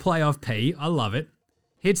P. Oh, playoff P. I love it.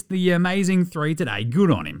 Hits the amazing 3 today. Good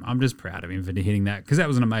on him. I'm just proud of him for hitting that because that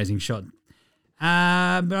was an amazing shot. But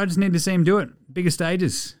I just need to see him do it. Bigger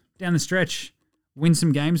stages, down the stretch. Win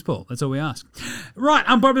some games, Paul. That's all we ask. Right,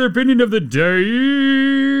 unpopular opinion of the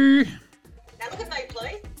day. Now look at me,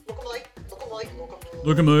 please. Look at me.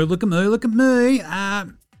 Look at me. Look at me. Look at me. Look at me.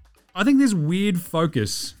 I think this weird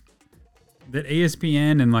focus that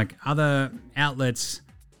ESPN and like other outlets,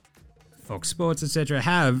 Fox Sports, etc.,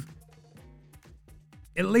 have,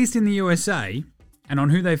 at least in the USA, and on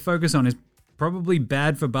who they focus on, is probably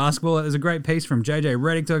bad for basketball. There's a great piece from JJ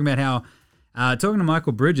Redick talking about how, talking to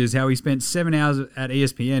Michael Bridges, how he spent 7 hours at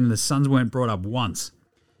ESPN and the Suns weren't brought up once.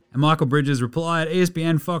 And Michael Bridges replied,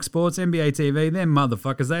 ESPN, Fox Sports, NBA TV, they're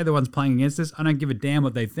motherfuckers. They're the ones playing against us. I don't give a damn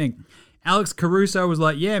what they think. Alex Caruso was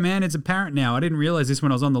like, yeah, man, it's apparent now. I didn't realize this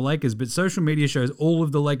when I was on the Lakers, but social media shows all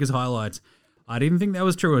of the Lakers highlights. I didn't think that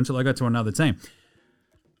was true until I got to another team.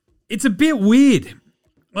 It's a bit weird.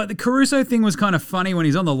 Like, the Caruso thing was kind of funny when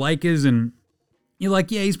he's on the Lakers and you're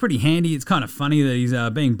like, yeah, he's pretty handy. It's kind of funny that he's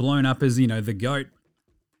being blown up as, the GOAT.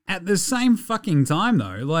 At the same fucking time,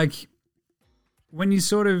 though, like, when you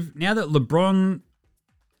now that LeBron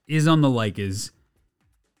is on the Lakers,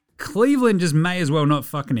 Cleveland just may as well not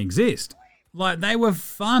fucking exist. Like, they were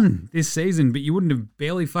fun this season, but you wouldn't have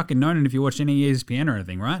barely fucking known it if you watched any ESPN or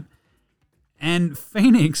anything, right? And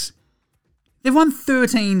Phoenix, they've won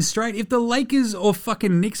 13 straight. If the Lakers or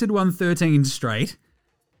fucking Knicks had won 13 straight,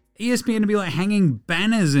 ESPN would be like hanging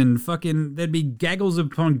banners and fucking, there'd be gaggles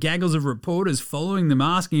upon gaggles of reporters following them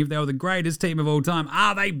asking if they were the greatest team of all time.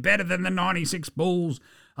 Are they better than the 96 Bulls?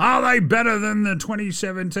 Are they better than the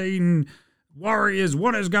 2017 Warriors?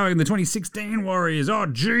 What is going? The 2016 Warriors? Oh,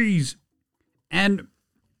 geez. And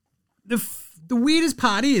the weirdest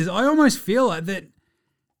part is I almost feel like that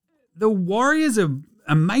the Warriors are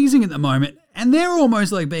amazing at the moment and they're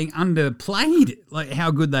almost like being underplayed, like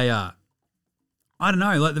how good they are. I don't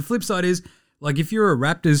know, like the flip side is, like if you're a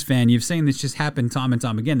Raptors fan, you've seen this just happen time and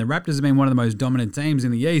time again. The Raptors have been one of the most dominant teams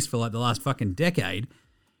in the East for like the last fucking decade.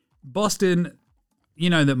 Boston,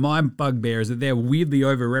 that my bugbear is that they're weirdly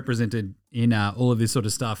overrepresented in all of this sort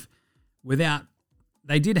of stuff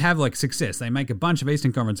they did have like success. They make a bunch of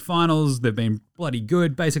Eastern Conference finals. They've been bloody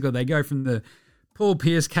good. Basically, they go from the Paul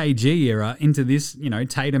Pierce KG era into this,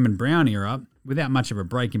 Tatum and Brown era without much of a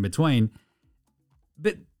break in between.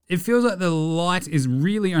 But it feels like the light is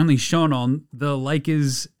really only shone on the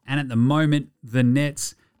Lakers and at the moment, the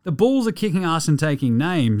Nets. The Bulls are kicking ass and taking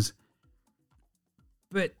names,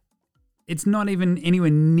 but it's not even anywhere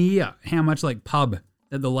near how much like pub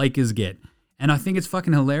that the Lakers get. And I think it's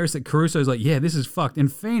fucking hilarious that Caruso's like, yeah, this is fucked.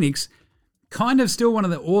 And Phoenix, kind of still one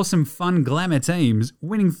of the awesome, fun, glamour teams,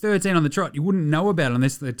 winning 13 on the trot. You wouldn't know about it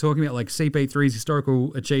unless they're talking about like CP3's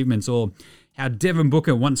historical achievements or how Devin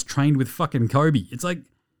Booker once trained with fucking Kobe. It's like,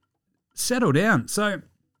 settle down. So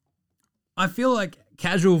I feel like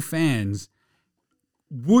casual fans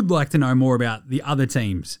would like to know more about the other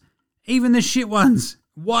teams, even the shit ones.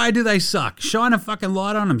 Why do they suck? Shine a fucking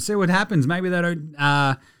light on them. See what happens. Maybe they don't,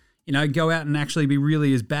 go out and actually be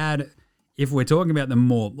really as bad if we're talking about them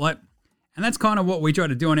more. And that's kind of what we try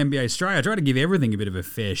to do on NBA Australia. I try to give everything a bit of a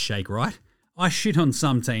fair shake, right? I shit on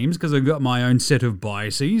some teams because I've got my own set of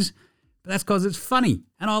biases, but that's because it's funny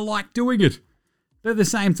and I like doing it. But at the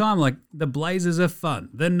same time, like, the Blazers are fun.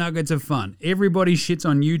 The Nuggets are fun. Everybody shits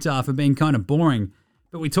on Utah for being kind of boring.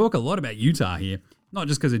 But we talk a lot about Utah here, not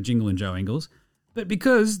just because of Jingle and Joe Ingles, but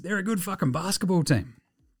because they're a good fucking basketball team.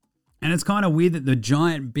 And it's kind of weird that the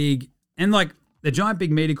giant big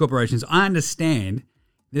media corporations, I understand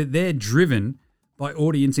that they're driven by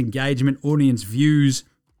audience engagement, audience views.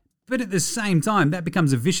 But at the same time, that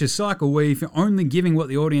becomes a vicious cycle where if you're only giving what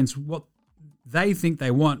the audience, what they think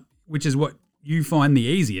they want, which is what you find the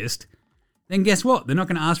easiest, then guess what? They're not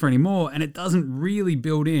going to ask for any more, and it doesn't really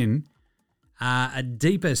build in a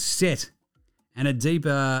deeper set and a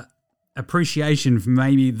deeper appreciation for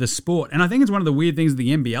maybe the sport. And I think it's one of the weird things that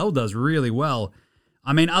the NBL does really well.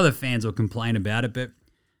 I mean, other fans will complain about it, but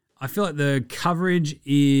I feel like the coverage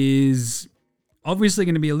is obviously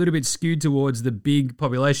going to be a little bit skewed towards the big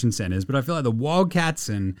population centers, but I feel like the Wildcats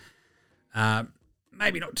and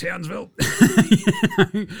maybe not Townsville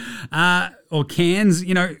or Cairns,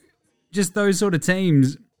 just those sort of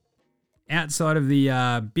teams outside of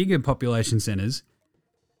the bigger population centers,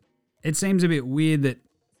 it seems a bit weird that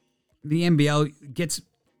the NBL gets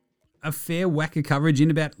a fair whack of coverage in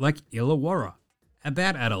about like Illawarra,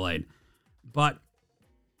 about Adelaide. But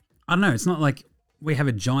I don't know, it's not like we have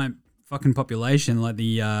a giant fucking population like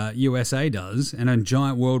the USA does and a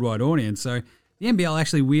giant worldwide audience. So the NBL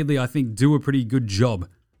actually, weirdly, I think, do a pretty good job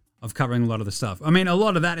of covering a lot of the stuff. I mean, a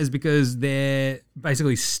lot of that is because they're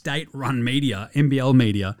basically state-run media, NBL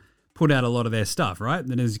media, put out a lot of their stuff, right,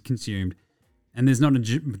 that is consumed. And there's not a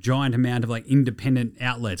giant amount of like independent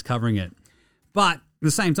outlets covering it. But at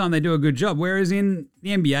the same time, they do a good job. Whereas in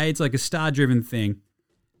the NBA, it's like a star-driven thing.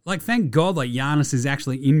 Like, thank God, like, Giannis is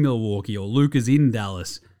actually in Milwaukee or Luke is in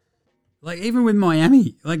Dallas. Like, even with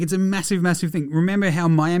Miami, like, it's a massive, massive thing. Remember how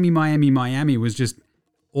Miami was just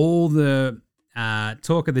all the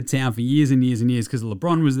talk of the town for years and years and years because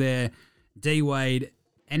LeBron was there, D-Wade,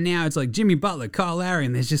 and now it's like Jimmy Butler, Kyle Lowry,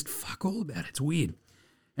 and there's just fuck all about it. It's weird.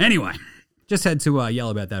 Anyway, just had to yell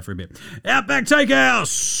about that for a bit. Outback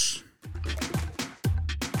Takehouse!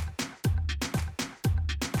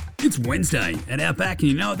 It's Wednesday at Outback,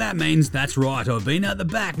 and you know what that means? That's right, I've been at the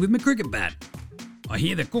back with my cricket bat. I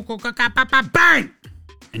hear the bang!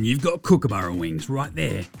 And you've got Kookaburra wings right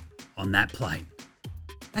there on that plate.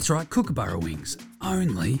 That's right, Kookaburra wings,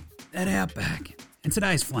 only at Outback. And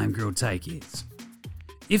today's Flame Grilled Take is,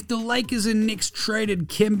 if the Lakers and Knicks traded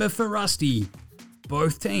Kemba for Rusty,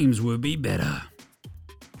 both teams would be better.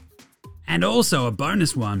 And also a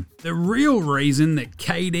bonus one, the real reason that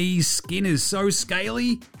KD's skin is so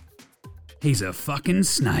scaly, he's a fucking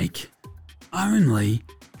snake. Only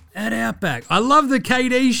at Outback. I love the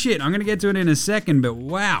KD shit. I'm going to get to it in a second, but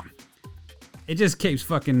wow. It just keeps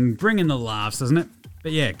fucking bringing the laughs, doesn't it?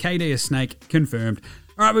 But yeah, KD a snake, confirmed.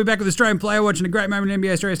 All right, we're back with Australian Player watching a great moment in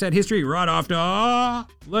NBA Australia stat history right after,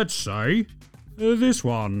 let's say, this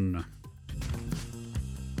one.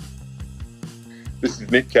 This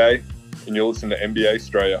is Nick Kay, and you're listening to NBA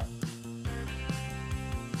Australia.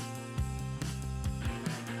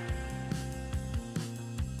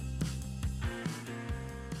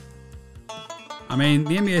 I mean,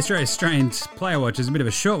 the NBA Australian Player Watch is a bit of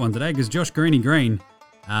a short one today because Josh Green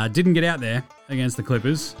didn't get out there against the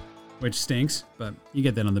Clippers, which stinks, but you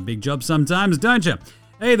get that on the big job sometimes, don't you?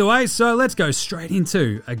 Either way, so let's go straight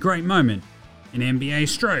into a great moment in NBA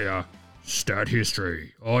Australia stat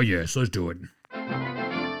history. Oh yes, let's do it.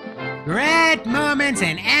 Great moments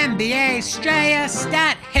in NBA Australia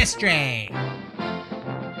stat history.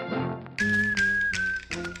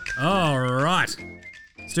 All right,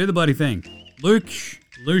 let's do the bloody thing.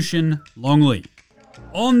 Lucian Longley.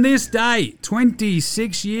 On this day,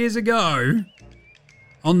 26 years ago,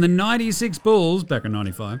 on the 96 Bulls, back in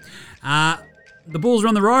 95, the Bulls are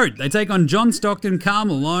on the road. They take on John Stockton, Karl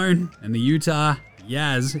Malone, and the Utah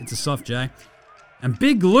Jazz. It's a soft J. And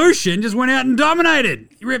Big Lucian just went out and dominated.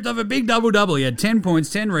 He ripped off a big double-double. He had 10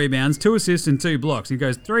 points, 10 rebounds, 2 assists, and 2 blocks. He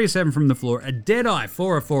goes 3-7 from the floor, a dead-eye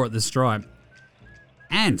 4-4 at the stripe.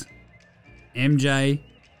 And MJ,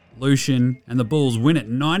 Lucian, and the Bulls win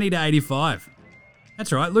it 90-85.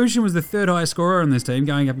 That's right, Lucian was the third highest scorer on this team,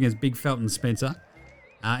 going up against Big Felton Spencer.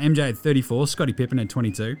 MJ had 34, Scottie Pippen had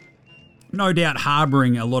 22. No doubt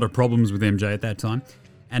harbouring a lot of problems with MJ at that time,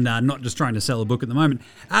 and not just trying to sell a book at the moment.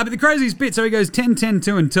 But the craziest bit, so he goes 10-10,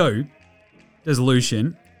 2-2, does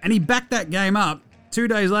Lucian, and he backed that game up 2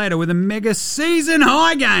 days later with a mega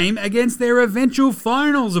season-high game against their eventual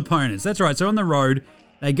finals opponents. That's right, so on the road,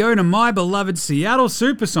 they go to my beloved Seattle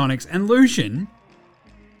Supersonics, and Lucian,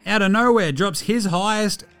 out of nowhere, drops his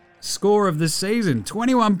highest score of the season.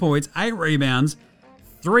 21 points, 8 rebounds,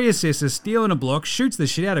 3 assists, a steal and a block, shoots the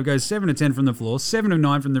shit out of, goes 7 of 10 from the floor, 7 of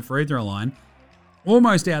 9 from the free throw line.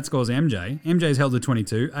 almost outscores MJ. MJ's held to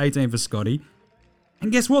 22, 18 for Scotty.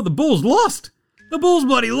 And guess what? The Bulls lost. The Bulls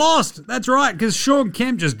bloody lost. That's right, because Sean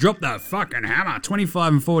Kemp just dropped that fucking hammer.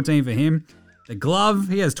 25 and 14 for him. The glove,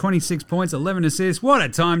 he has 26 points, 11 assists. What a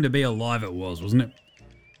time to be alive it was, wasn't it?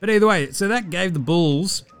 But either way, so that gave the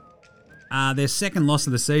Bulls their second loss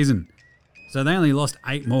of the season. So they only lost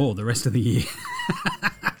 8 more the rest of the year.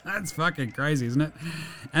 That's fucking crazy, isn't it?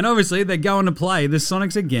 And obviously, they're going to play the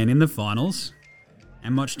Sonics again in the finals.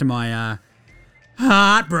 And much to my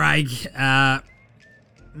heartbreak,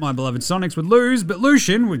 my beloved Sonics would lose, but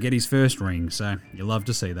Lucian would get his first ring. So you love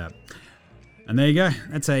to see that. And there you go.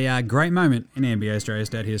 That's a great moment in NBA Australia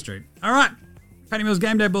stat history. All right. Paddy Mills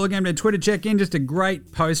Game Day, Baller Game Day Twitter check-in. Just a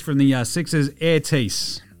great post from the Sixers Air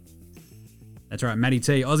Tease. That's right, Matty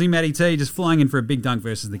T. Aussie Matty T just flying in for a big dunk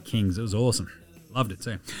versus the Kings. It was awesome. Loved it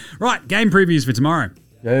too. Right, game previews for tomorrow.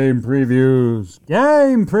 Game previews.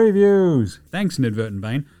 Thanks, Inadvertent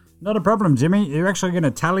Bane. Not a problem, Jimmy. You're actually going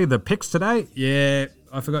to tally the picks today? Yeah,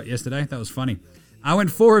 I forgot yesterday. That was funny. I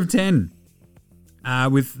went 4 of 10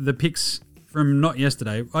 with the picks from not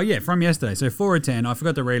yesterday. Oh, yeah, from yesterday. So 4 of 10. I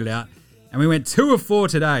forgot to read it out. And we went 2 of 4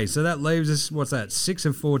 today. So that leaves us, what's that? 6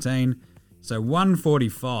 of 14. So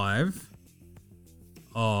 145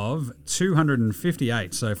 of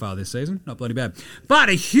 258 so far this season. Not bloody bad. But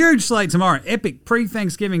a huge slate tomorrow. Epic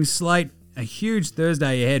pre-Thanksgiving slate. A huge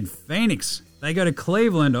Thursday ahead. Phoenix. They go to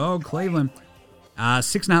Cleveland. Oh, Cleveland.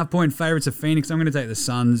 6.5 point favourites of Phoenix. I'm going to take the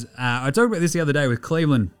Suns. I talked about this the other day with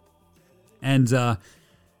Cleveland. And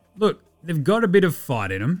look, they've got a bit of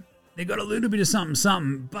fight in them. They've got a little bit of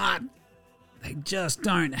something, but they just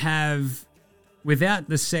don't have, without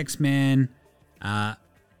the sex man,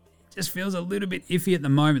 just feels a little bit iffy at the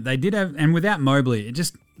moment. They did have, and without Mobley,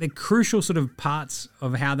 they're crucial sort of parts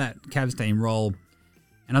of how that Cavs team roll.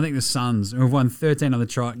 And I think the Suns, who have won 13 on the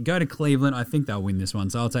trot, go to Cleveland. I think they'll win this one.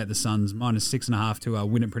 So I'll take the Suns minus 6.5 to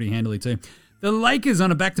win it pretty handily too. The Lakers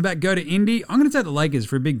on a back-to-back go to Indy. I'm going to take the Lakers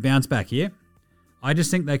for a big bounce back here. I just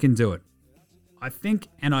think they can do it. I think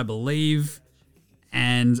and I believe.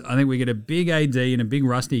 And I think we get a big AD and a big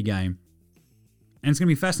Rusty game. And it's going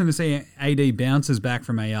to be fascinating to see AD bounces back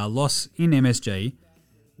from a loss in MSG,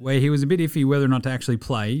 where he was a bit iffy whether or not to actually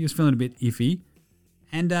play. He was feeling a bit iffy.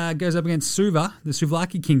 And goes up against Suva, the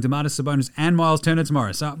Suvlaki King, Domantas Sabonis, and Miles Turner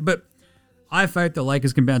tomorrow. But I have faith the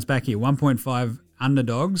Lakers can bounce back here. 1.5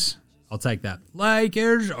 underdogs. I'll take that.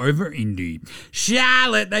 Lakers over Indy.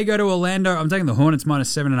 Charlotte, they go to Orlando. I'm taking the Hornets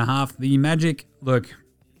minus 7.5. The Magic, look,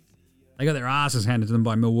 they got their asses handed to them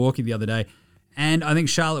by Milwaukee the other day. And I think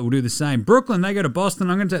Charlotte will do the same. Brooklyn, they go to Boston.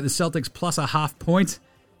 I'm going to take the Celtics plus 0.5 point.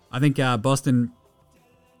 I think Boston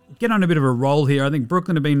get on a bit of a roll here. I think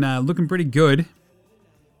Brooklyn have been looking pretty good.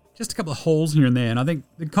 Just a couple of holes here and there. And I think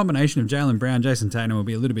the combination of Jaylen Brown, Jason Tatum will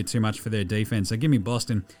be a little bit too much for their defense. So give me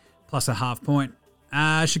Boston plus 0.5 point.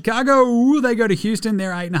 Chicago, they go to Houston.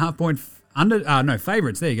 They're 8.5 point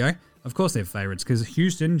favorites. There you go. Of course they're favorites because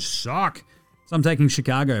Houston suck. So I'm taking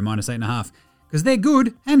Chicago minus 8.5. Because they're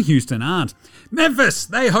good and Houston aren't. Memphis,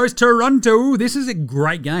 they host Toronto. This is a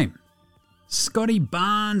great game. Scotty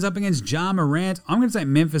Barnes up against Ja Morant. I'm going to take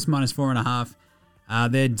Memphis minus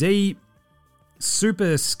 4.5. Their D,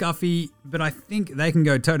 super scuffy, but I think they can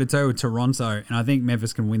go toe-to-toe with Toronto, and I think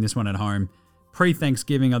Memphis can win this one at home.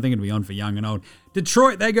 Pre-Thanksgiving, I think it'll be on for young and old.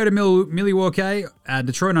 Detroit, they go to Milwaukee.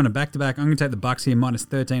 Detroit on a back-to-back. I'm going to take the Bucks here, minus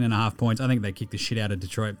 13.5 points. I think they kick the shit out of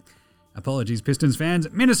Detroit. Apologies, Pistons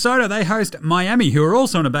fans. Minnesota, they host Miami, who are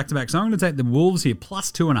also on a back-to-back. So I'm going to take the Wolves here,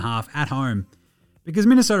 plus 2.5 at home. Because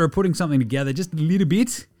Minnesota are putting something together just a little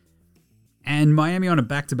bit. And Miami on a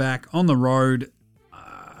back-to-back on the road.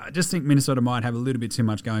 I just think Minnesota might have a little bit too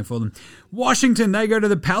much going for them. Washington, they go to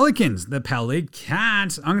the Pelicans. The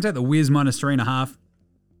Pelicans. I'm going to take the Wiz minus 3.5.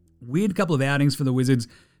 Weird couple of outings for the Wizards.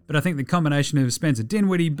 But I think the combination of Spencer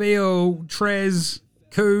Dinwiddie, Beal, Trez,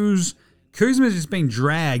 Kuzma's just being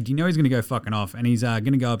dragged. You know he's going to go fucking off. And he's going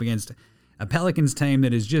to go up against a Pelicans team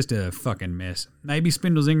that is just a fucking mess. Maybe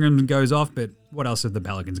Spindles Ingram goes off, but what else have the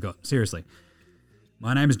Pelicans got? Seriously.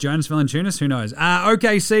 My name is Jonas Valanciunas. Who knows?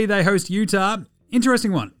 OKC, they host Utah.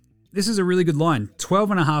 Interesting one. This is a really good line.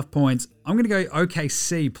 12.5 points. I'm going to go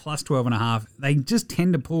OKC plus 12.5. They just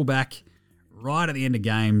tend to pull back right at the end of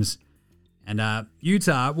games. And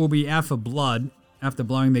Utah will be out for blood after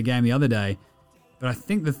blowing their game the other day. But I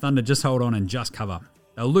think the Thunder just hold on and just cover.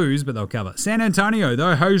 They'll lose, but they'll cover. San Antonio,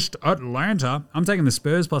 they host Atlanta. I'm taking the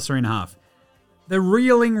Spurs plus 3.5. The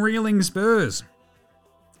reeling Spurs.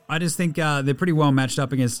 I just think they're pretty well matched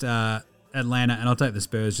up against Atlanta, and I'll take the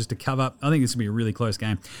Spurs just to cover. I think this will be a really close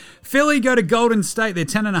game. Philly go to Golden State. They're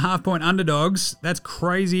 10.5-point underdogs. That's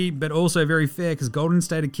crazy, but also very fair because Golden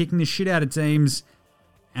State are kicking the shit out of teams,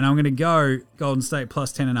 and I'm going to go Golden State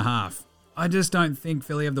plus 10.5. I just don't think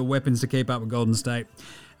Philly have the weapons to keep up with Golden State.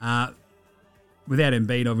 Without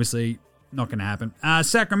Embiid, obviously, not going to happen.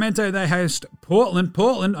 Sacramento, they host Portland.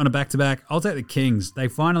 Portland on a back-to-back. I'll take the Kings. They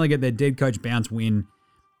finally get their dead coach bounce win.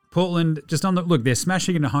 Portland, just on the... Look, they're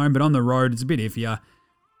smashing it at home, but on the road, it's a bit iffier.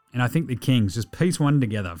 And I think the Kings just piece one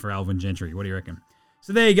together for Alvin Gentry. What do you reckon?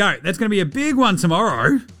 So there you go. That's going to be a big one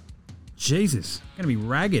tomorrow. Jesus. Going to be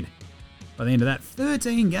ragged by the end of that.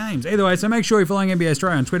 13 games. Either way, so make sure you're following NBA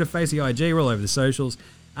Australia on Twitter, Facey IG. We're all over the socials.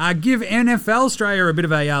 Give NFL Australia a bit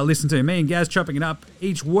of a listen to. Me and Gaz chopping it up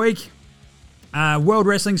each week. World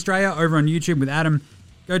Wrestling Australia over on YouTube with Adam.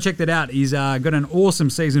 Go check that out. He's got an awesome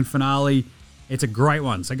season finale. It's a great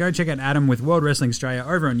one. So go check out Adam with World Wrestling Australia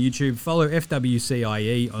over on YouTube. Follow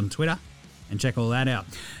FWCIE on Twitter and check all that out.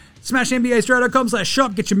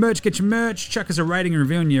 SmashNBAaustralia.com/shop. Get your merch. Chuck us a rating and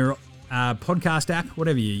review on your podcast app,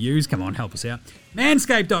 whatever you use. Come on, help us out.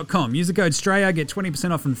 Manscaped.com. Use the code STRAYA. Get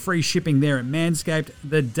 20% off and free shipping there at Manscaped.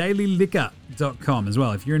 TheDailyLiquor.com as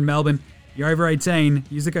well. If you're in Melbourne, you're over 18,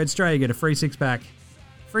 use the code STRAYA. Get a free 6-pack.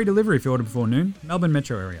 Free delivery if you order before noon. Melbourne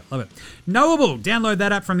metro area. Love it. Knowable. Download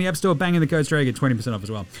that app from the App Store. Bang in the code STRAYA. Get 20% off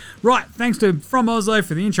as well. Right. Thanks to From Oslo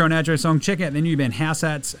for the intro and outro song. Check out their new band House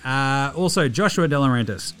Hats. Also, Joshua De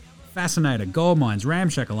Laurentiis, Fascinator, Gold Mines,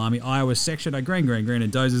 Ramshackle Army, Iowa, Section, Green,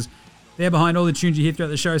 and Dozers. They're behind all the tunes you hear throughout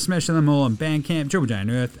the show. Smash them all on Bandcamp, Triple J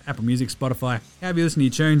and Earth, Apple Music, Spotify. However you listen to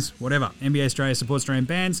your tunes, whatever. NBA Australia supports Australian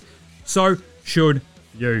bands. So should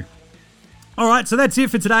you. All right, so that's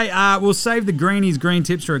it for today. We'll save the Greenies green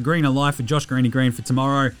tips for a greener life for Josh Greeny Green for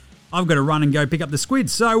tomorrow. I've got to run and go pick up the squid.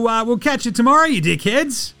 So we'll catch you tomorrow, you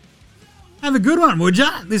dickheads. Have a good one, would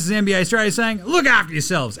ya? This is NBA Australia saying, look after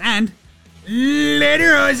yourselves and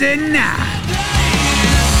later, Rosanna.